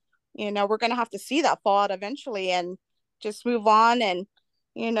 And, you know, we're going to have to see that fallout eventually and just move on. And,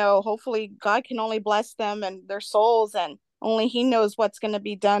 you know, hopefully God can only bless them and their souls, and only he knows what's going to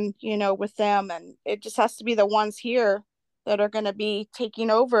be done, you know, with them. And it just has to be the ones here that are going to be taking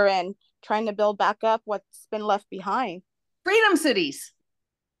over and trying to build back up what's been left behind. Freedom cities.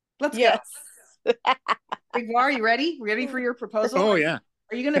 Let's go. Big Var, you ready? Ready for your proposal? Oh, yeah.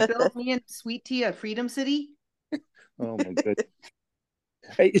 Are you going to build me and Sweet Tea a freedom city? Oh, my goodness.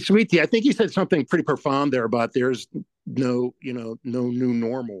 Hey, Sweet Tea, I think you said something pretty profound there about there's no new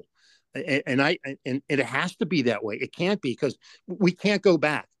normal. And it has to be that way. It can't be, because we can't go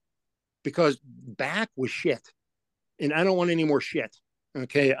back, because back was shit. And I don't want any more shit.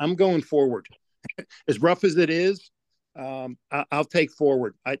 Okay. I'm going forward. As rough as it is, I'll take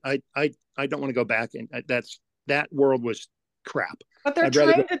forward. I don't want to go back, and that world was crap. But they're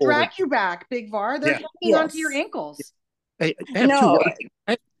trying to drag you back, Big Var. They're hanging onto your ankles. Hey, I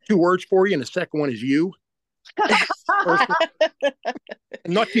have 2 words for you, and the second one is you.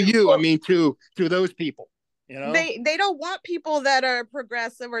 Not to you, I mean to those people. You know, they don't want people that are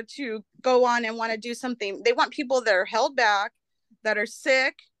progressive or to go on and want to do something. They want people that are held back, that are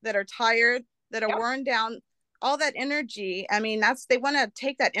sick, that are tired, that are worn down. All that energy, I mean, they want to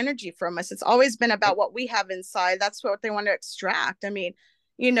take that energy from us. It's always been about what we have inside. That's what they want to extract. I mean,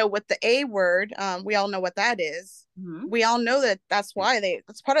 you know, with the A word, we all know what that is. Mm-hmm. We all know that's why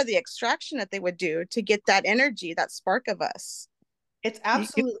that's part of the extraction that they would do to get that energy, that spark of us. It's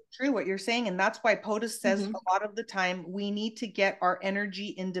absolutely true what you're saying. And that's why POTUS says a lot of the time, we need to get our energy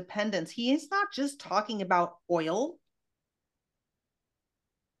independence. He is not just talking about oil.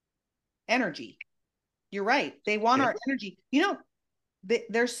 Energy. You're right. They want our energy. You know,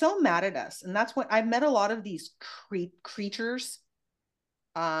 they're so mad at us. And that's what I've met a lot of these creatures.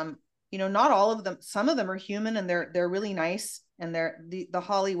 You know, not all of them. Some of them are human, and they're really nice. And they're the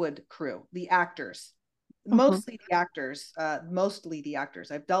Hollywood crew, the actors, mostly the actors.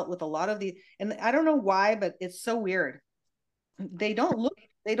 I've dealt with a lot of and I don't know why, but it's so weird. They don't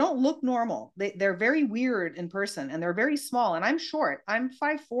look normal. They're very weird in person, and they're very small, and I'm short. I'm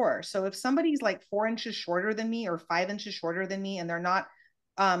 5'4". So if somebody's like 4 inches shorter than me or 5 inches shorter than me, and they're not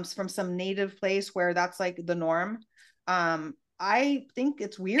from some native place where that's like the norm, I think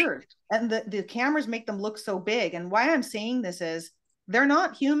it's weird. And the cameras make them look so big. And why I'm saying this is They're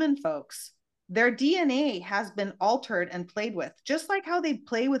not human, folks. Their DNA has been altered and played with, just like how they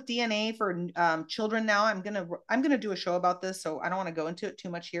play with DNA for children now. I'm gonna do a show about this, so I don't want to go into it too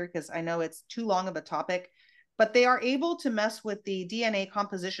much here because I know it's too long of a topic. But they are able to mess with the DNA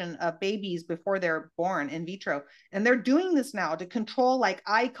composition of babies before they're born in vitro, and they're doing this now to control like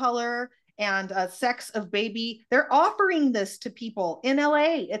eye color and sex of baby. They're offering this to people in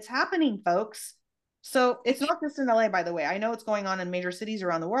LA. It's happening, folks. So it's not just in LA, by the way. I know it's going on in major cities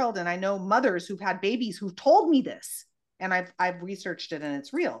around the world, and I know mothers who've had babies who've told me this, and I've researched it, and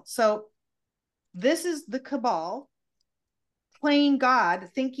it's real. So this is the cabal playing God,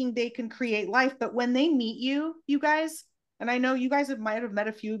 thinking they can create life, but when they meet you, you guys, and I know you guys might have met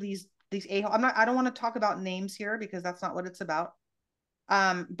a few of these a-hole. I don't want to talk about names here because that's not what it's about.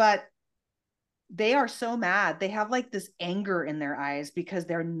 But they are so mad. They have like this anger in their eyes because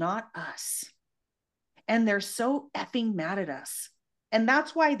they're not us. And they're so effing mad at us. And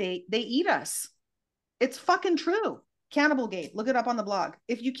that's why they eat us. It's fucking true. Cannibal Gate, look it up on the blog.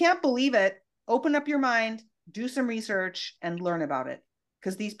 If you can't believe it, open up your mind, do some research, and learn about it.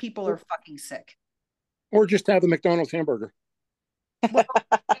 Because these people are fucking sick. Or just have the McDonald's hamburger. Well,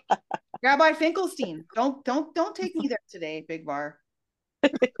 Rabbi Finkelstein, don't take me there today, Big Bar.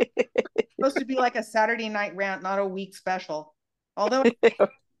 It's supposed to be like a Saturday night rant, not a week special. Although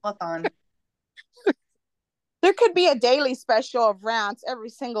on. There could be a daily special of rants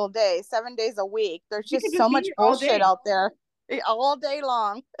every single day, 7 days a week. There's just so much bullshit out there all day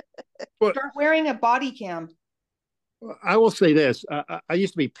long. Start wearing a body cam. I will say this: I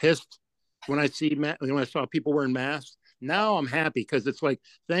used to be pissed when I saw people wearing masks. Now I'm happy because it's like,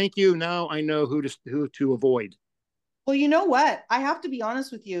 thank you. Now I know who to avoid. Well, you know what? I have to be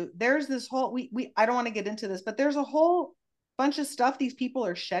honest with you. There's this whole I don't want to get into this, but there's a whole bunch of stuff these people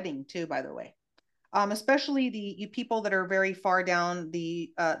are shedding too, by the way. Especially the people that are very far down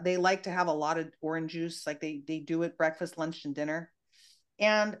they like to have a lot of orange juice, like they do it breakfast, lunch, and dinner.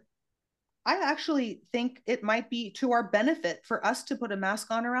 And I actually think it might be to our benefit for us to put a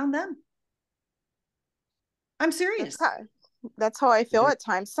mask on around them. I'm serious. That's how I feel at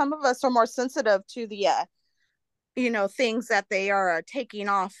times. Some of us are more sensitive to the things that they are taking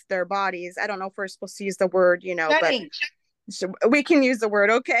off their bodies. I don't know if we're supposed to use the word, but we can use the word.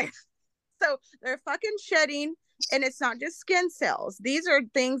 Okay. So they're fucking shedding, and it's not just skin cells. These are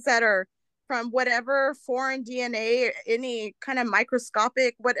things that are from whatever foreign DNA, any kind of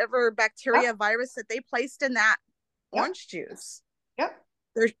microscopic, whatever bacteria, virus that they placed in that orange juice. Yep.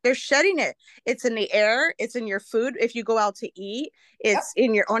 They're shedding it. It's in the air. It's in your food. If you go out to eat, it's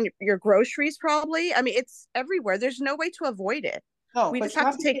in on your groceries, probably. I mean, it's everywhere. There's no way to avoid it. No, we just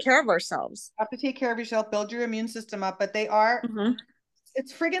have to take care of ourselves. Have to take care of yourself, build your immune system up, but they are,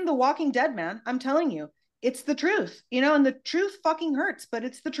 it's friggin' The Walking Dead, man. I'm telling you, it's the truth, and the truth fucking hurts, but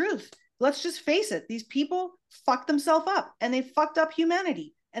it's the truth. Let's just face it. These people fucked themselves up, and they fucked up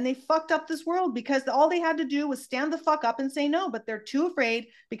humanity, and they fucked up this world because all they had to do was stand the fuck up and say no, but they're too afraid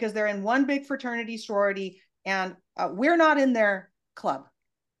because they're in one big fraternity sorority, and we're not in their club.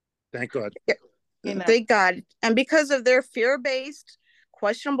 Thank God. Amen. Thank God. And because of their fear-based,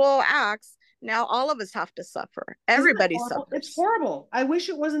 questionable acts, now all of us have to suffer. Everybody suffers. It's horrible. I wish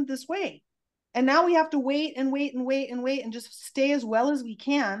it wasn't this way. And now we have to wait and wait and wait and wait and just stay as well as we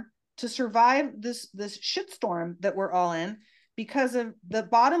can to survive this shitstorm that we're all in, because of the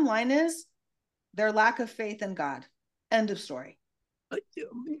bottom line is their lack of faith in God. End of story.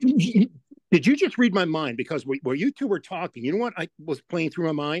 Did you just read my mind? Because while you two were talking, you know what I was playing through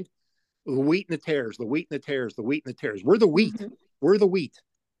my mind? The wheat and the tares, the wheat and the tares, the wheat and the tares. We're the wheat. We're the wheat.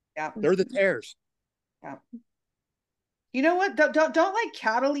 Yeah. They're the tares. Yeah. You know what? Don't like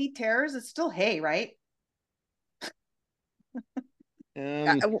cattle eat tares. It's still hay, right?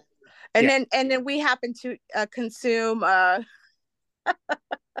 And then we happen to consume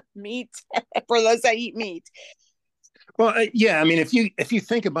meat for those that eat meat. Well, yeah. I mean, if you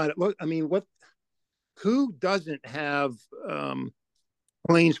think about it, look. I mean, who doesn't have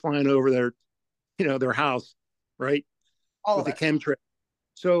planes flying over their house, right? All with of the chemtrail.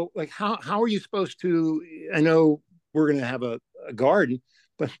 So, like, how are you supposed to? I know we're going to have a garden,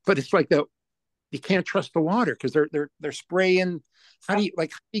 but it's like you can't trust the water because they're spraying. How do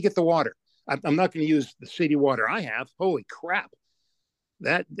you get the water? I'm not going to use the city water I have. Holy crap!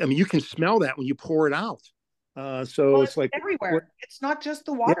 You can smell that when you pour it out. So it's like everywhere. It's not just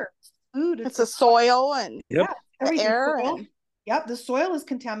the water. It's food. It's the soil and the air. Yep, the soil is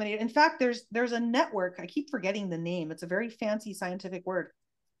contaminated. In fact, there's a network. I keep forgetting the name. It's a very fancy scientific word.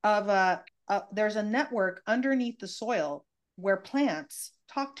 There's a network underneath the soil where plants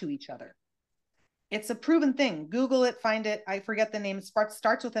talk to each other. It's a proven thing. Google it, find it. I forget the name. It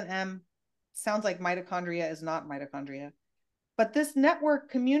starts with an M. Sounds like mitochondria, is not mitochondria. But this network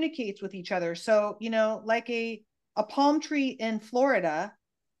communicates with each other. So, like a palm tree in Florida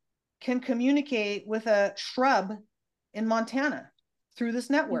can communicate with a shrub in Montana through this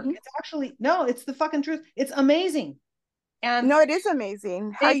network. It's actually, no, it's the fucking truth. It's amazing. And no, it is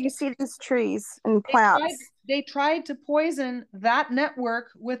amazing how you see these trees and plants. They tried to poison that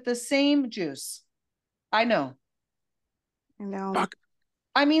network with the same juice. I know. Fuck.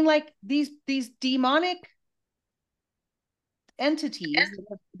 I mean, like these demonic entities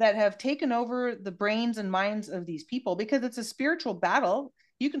that have taken over the brains and minds of these people, because it's a spiritual battle.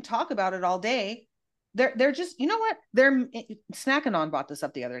 You can talk about it all day. They're just, you know what? Snack Anon brought this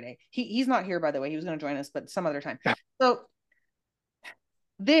up the other day. He's not here, by the way. He was going to join us, but some other time. So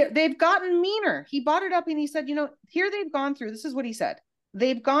they've gotten meaner. He brought it up and he said, here they've gone through, this is what he said.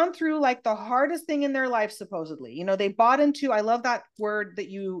 They've gone through like the hardest thing in their life, supposedly. They bought into, I love that word that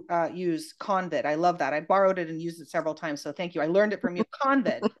you use, convid. I love that. I borrowed it and used it several times. So thank you. I learned it from you.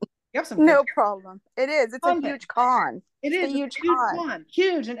 Convid. You have some no problem. It is. It's convid. A huge con. It is a huge con.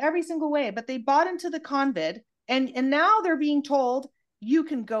 Huge in every single way. But they bought into the convid, and now they're being told, you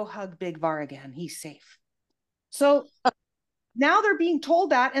can go hug Big Var again. He's safe. So now they're being told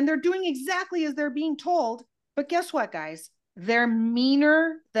that, and they're doing exactly as they're being told. But guess what, guys? They're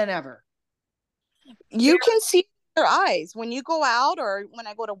meaner than ever. You can see their eyes when you go out or when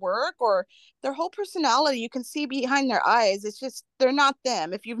I go to work, or their whole personality. You can see behind their eyes. It's just, they're not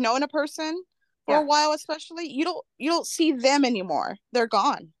them. If you've known a person for a while, especially, you don't see them anymore. They're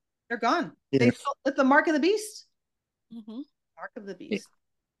gone. They're gone. Yeah. It's the mark of the beast. Mark of the beast.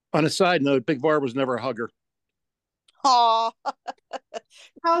 On a side note, Big Var was never a hugger. Oh,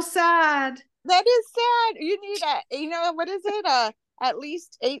 how sad. That is sad. You need what is it? At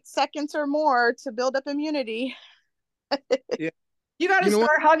least 8 seconds or more to build up immunity. Yeah. You got to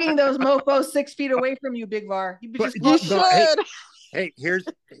start hugging those mofos 6 feet away from you, Big Var. You should. Hey, here's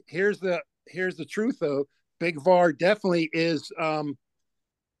the truth though. Big Var definitely is.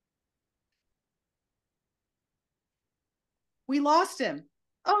 We lost him.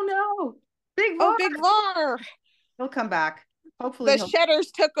 Oh no, Big Var. Oh, Big Var. He'll come back. Hopefully, the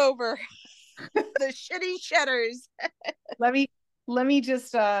shedders took over. The shitty shedders. let me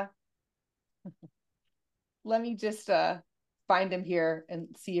just find him here and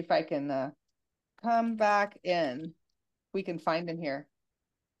see if I can come back in. We can find him here.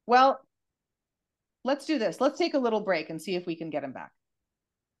 Well, let's do this. Let's take a little break and see if we can get him back.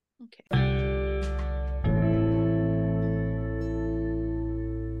 Okay.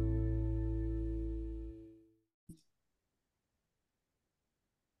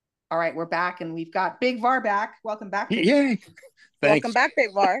 All right, we're back, and we've got Big Var back. Welcome back. Yay! Thanks. Welcome back,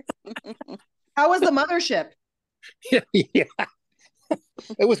 Big Var. How was the mothership? Yeah,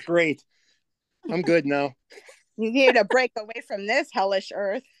 it was great. I'm good now. You need a break away from this hellish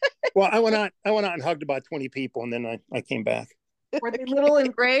earth. Well, I went out and hugged about 20 people, and then I came back. Were they little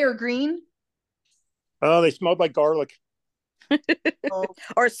and gray or green? Oh, they smelled like garlic.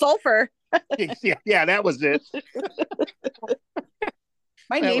 Or sulfur. Yeah, that was it.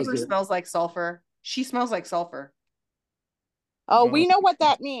 My neighbor smells like sulfur. She smells like sulfur. Oh, we know what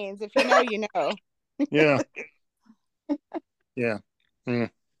that means. If you know, you know. Yeah. Yeah. Mm.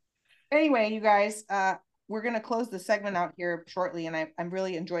 Anyway, you guys, we're going to close the segment out here shortly, and I'm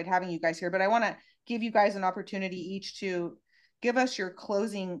really enjoyed having you guys here, but I want to give you guys an opportunity each to give us your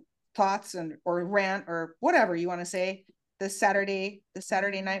closing thoughts or rant or whatever you want to say this Saturday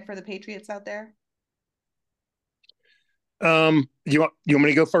night for the Patriots out there. You want me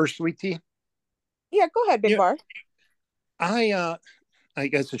to go first, Sweet Tea? Yeah, go ahead, Big Var. I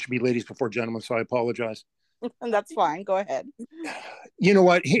guess it should be ladies before gentlemen, so I apologize. That's fine. Go ahead. You know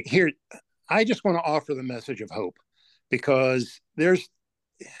what? Here, I just want to offer the message of hope, because we're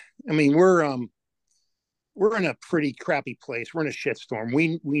in a pretty crappy place. We're in a shitstorm.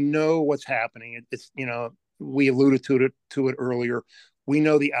 We know what's happening. It's we alluded to it earlier. We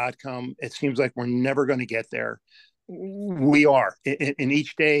know the outcome. It seems like we're never going to get there. We are. And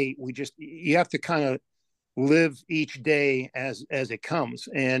each day you have to kind of live each day as it comes,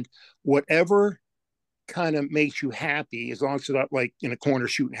 and whatever kind of makes you happy, as long as it's not like in a corner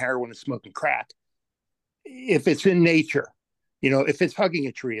shooting heroin and smoking crack. If it's in nature, if it's hugging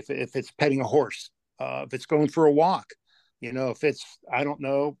a tree, if it's petting a horse, if it's going for a walk, if it's, I don't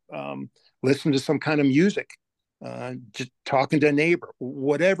know, listen to some kind of music, just talking to a neighbor,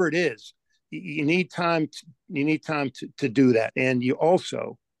 whatever it is, you need time to do that. And you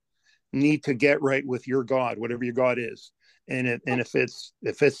also need to get right with your God, whatever your God is. And if it's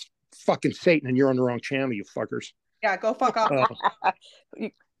fucking Satan and you're on the wrong channel, you fuckers. Yeah, go fuck off.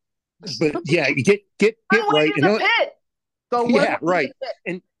 But yeah, you get One way right. to the pit. Go one Yeah, way right. to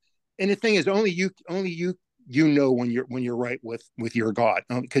the pit. And the thing is, only you know when you're right with your God,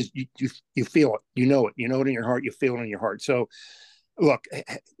 because you feel it, you know it in your heart, you feel it in your heart. So look,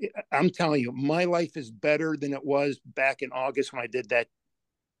 I'm telling you, my life is better than it was back in August when I did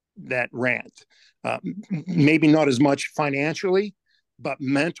that rant. Maybe not as much financially, but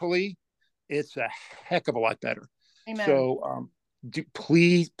mentally, it's a heck of a lot better. Amen. So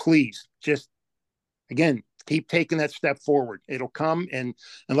please, just again, keep taking that step forward. It'll come, and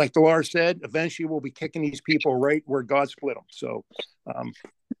like Delars said, eventually we'll be kicking these people right where God split them. So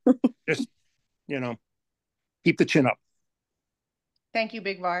just keep the chin up. Thank you,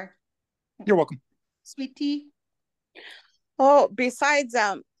 Big Var. You're welcome. Sweet tea. Oh, besides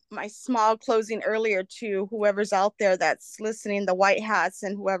my small closing earlier to whoever's out there that's listening, the white hats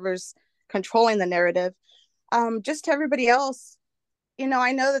and whoever's controlling the narrative, just to everybody else,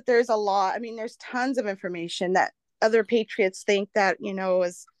 I know that there's a lot. I mean, there's tons of information that other patriots think that,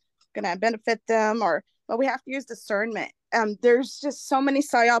 is going to benefit them, but we have to use discernment. There's just so many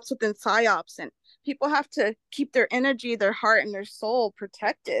psyops within psyops, and people have to keep their energy, their heart, and their soul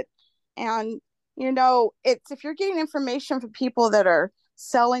protected. And, it's, if you're getting information from people that are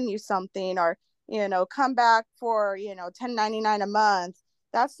selling you something, or, come back for, $10.99 a month,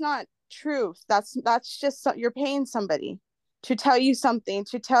 that's not truth. That's just, you're paying somebody to tell you something,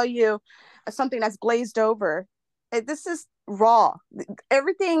 that's glazed over. This is raw.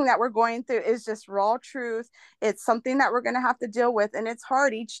 Everything that we're going through is just raw truth. It's something that we're going to have to deal with. And it's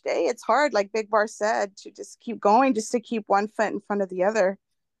hard each day. It's hard, like Big Bar said, to just keep going, just to keep one foot in front of the other.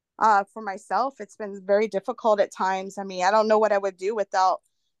 For myself, it's been very difficult at times. I mean, I don't know what I would do without,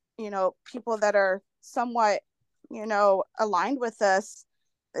 people that are somewhat, aligned with us.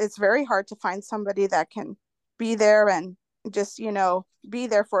 It's very hard to find somebody that can be there and just be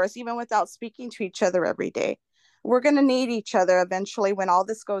there for us, even without speaking to each other every day. We're going to need each other eventually. When all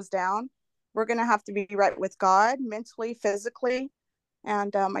this goes down, we're going to have to be right with God, mentally, physically.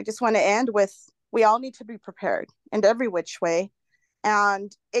 And I just want to end with, we all need to be prepared in every which way.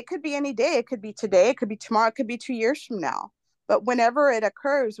 And it could be any day. It could be today, it could be tomorrow, it could be 2 years from now. But whenever it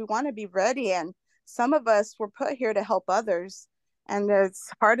occurs, we want to be ready. And some of us were put here to help others, and as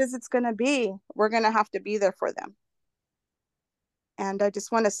hard as it's going to be, we're going to have to be there for them. And I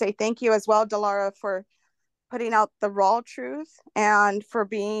just want to say thank you as well, Delara, for putting out the raw truth and for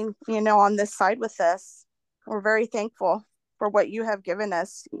being, on this side with us. We're very thankful for what you have given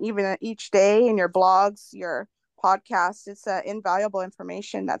us, even each day in your blogs, your podcasts. It's invaluable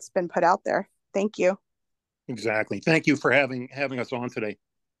information that's been put out there. Thank you. Exactly. Thank you for having us on today.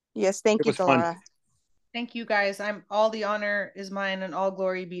 Yes, thank you, Delara. Thank you, guys. All the honor is mine, and all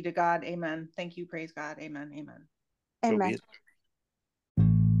glory be to God. Amen. Thank you. Praise God. Amen. Amen. Amen.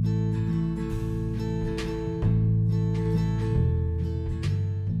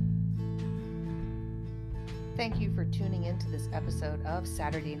 Thank you for tuning into this episode of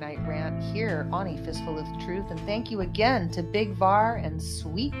Saturday Night Rant here on A Fistful of Truth. And thank you again to Big Var and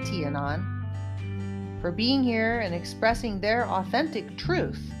Sweet Tea Anon for being here and expressing their authentic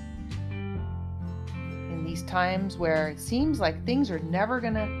truth in these times where it seems like things are never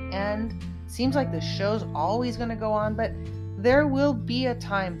going to end. It seems like the show's always going to go on, but there will be a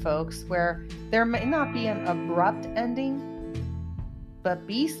time, folks, where there may not be an abrupt ending, but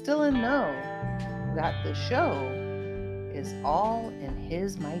be still and know that the show is all in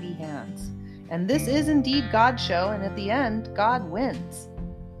His mighty hands. And this is indeed God's show, and at the end, God wins.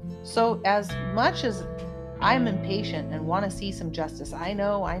 So as much as I'm impatient and want to see some justice, I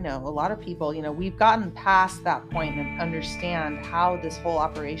know a lot of people, we've gotten past that point and understand how this whole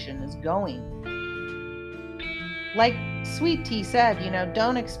operation is going. Like Sweet Tea said,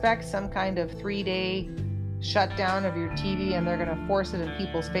 don't expect some kind of 3-day shutdown of your TV and they're going to force it in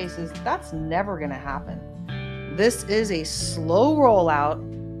people's faces. That's never going to happen. This is a slow rollout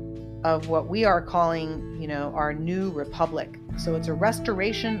of what we are calling, our new republic. So it's a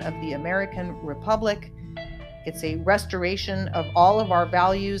restoration of the American Republic. It's a restoration of all of our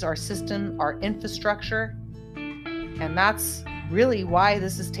values, our system, our infrastructure. And that's really why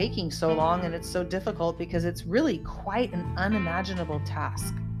this is taking so long and it's so difficult, because it's really quite an unimaginable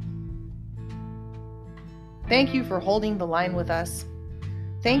task. Thank you for holding the line with us.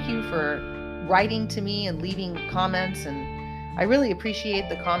 Thank you for writing to me and leaving comments. And I really appreciate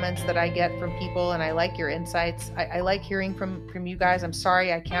the comments that I get from people, and I like your insights. I like hearing from you guys. I'm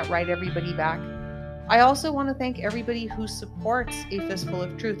sorry I can't write everybody back. I also want to thank everybody who supports A Fistful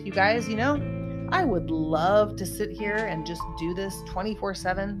of Truth. You guys, I would love to sit here and just do this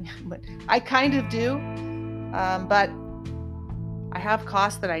 24/7, but I kind of do. But I have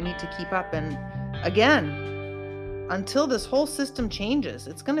costs that I need to keep up. And again, until this whole system changes,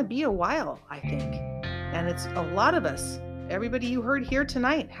 it's going to be a while, I think. And it's a lot of us, everybody you heard here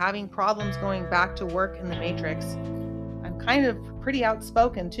tonight, having problems going back to work in the matrix. I'm kind of pretty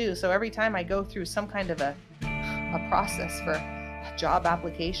outspoken too. So every time I go through some kind of a process for a job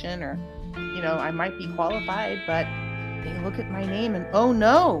application, or, I might be qualified, but they look at my name and, oh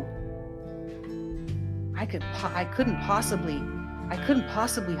no, I couldn't possibly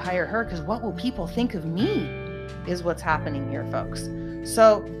hire her, because what will people think of me is what's happening here, folks.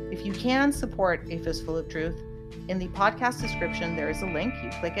 So if you can support A Fistful of Truth, in the podcast description, there is a link.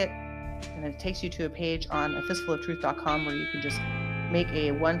 You click it and it takes you to a page on afistfuloftruth.com where you can just make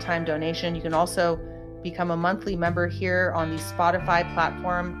a one-time donation. You can also become a monthly member here on the Spotify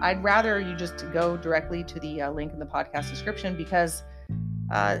platform. I'd rather you just go directly to the link in the podcast description, because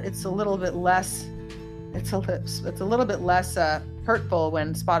it's a little bit less hurtful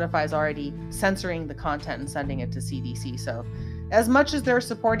when Spotify's already censoring the content and sending it to CDC. So as much as they're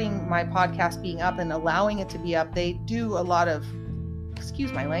supporting my podcast being up and allowing it to be up, they do a lot of,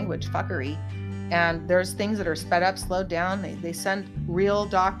 excuse my language, fuckery. And there's things that are sped up, slowed down. They send real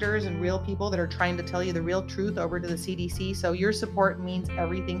doctors and real people that are trying to tell you the real truth over to the CDC. So your support means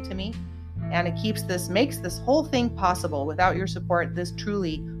everything to me. And it makes this whole thing possible. Without your support, this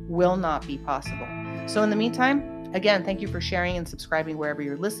truly will not be possible. So in the meantime, again, thank you for sharing and subscribing wherever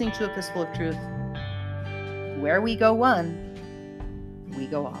you're listening to A Fistful of Truth. Where we go one, we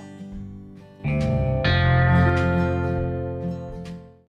go all.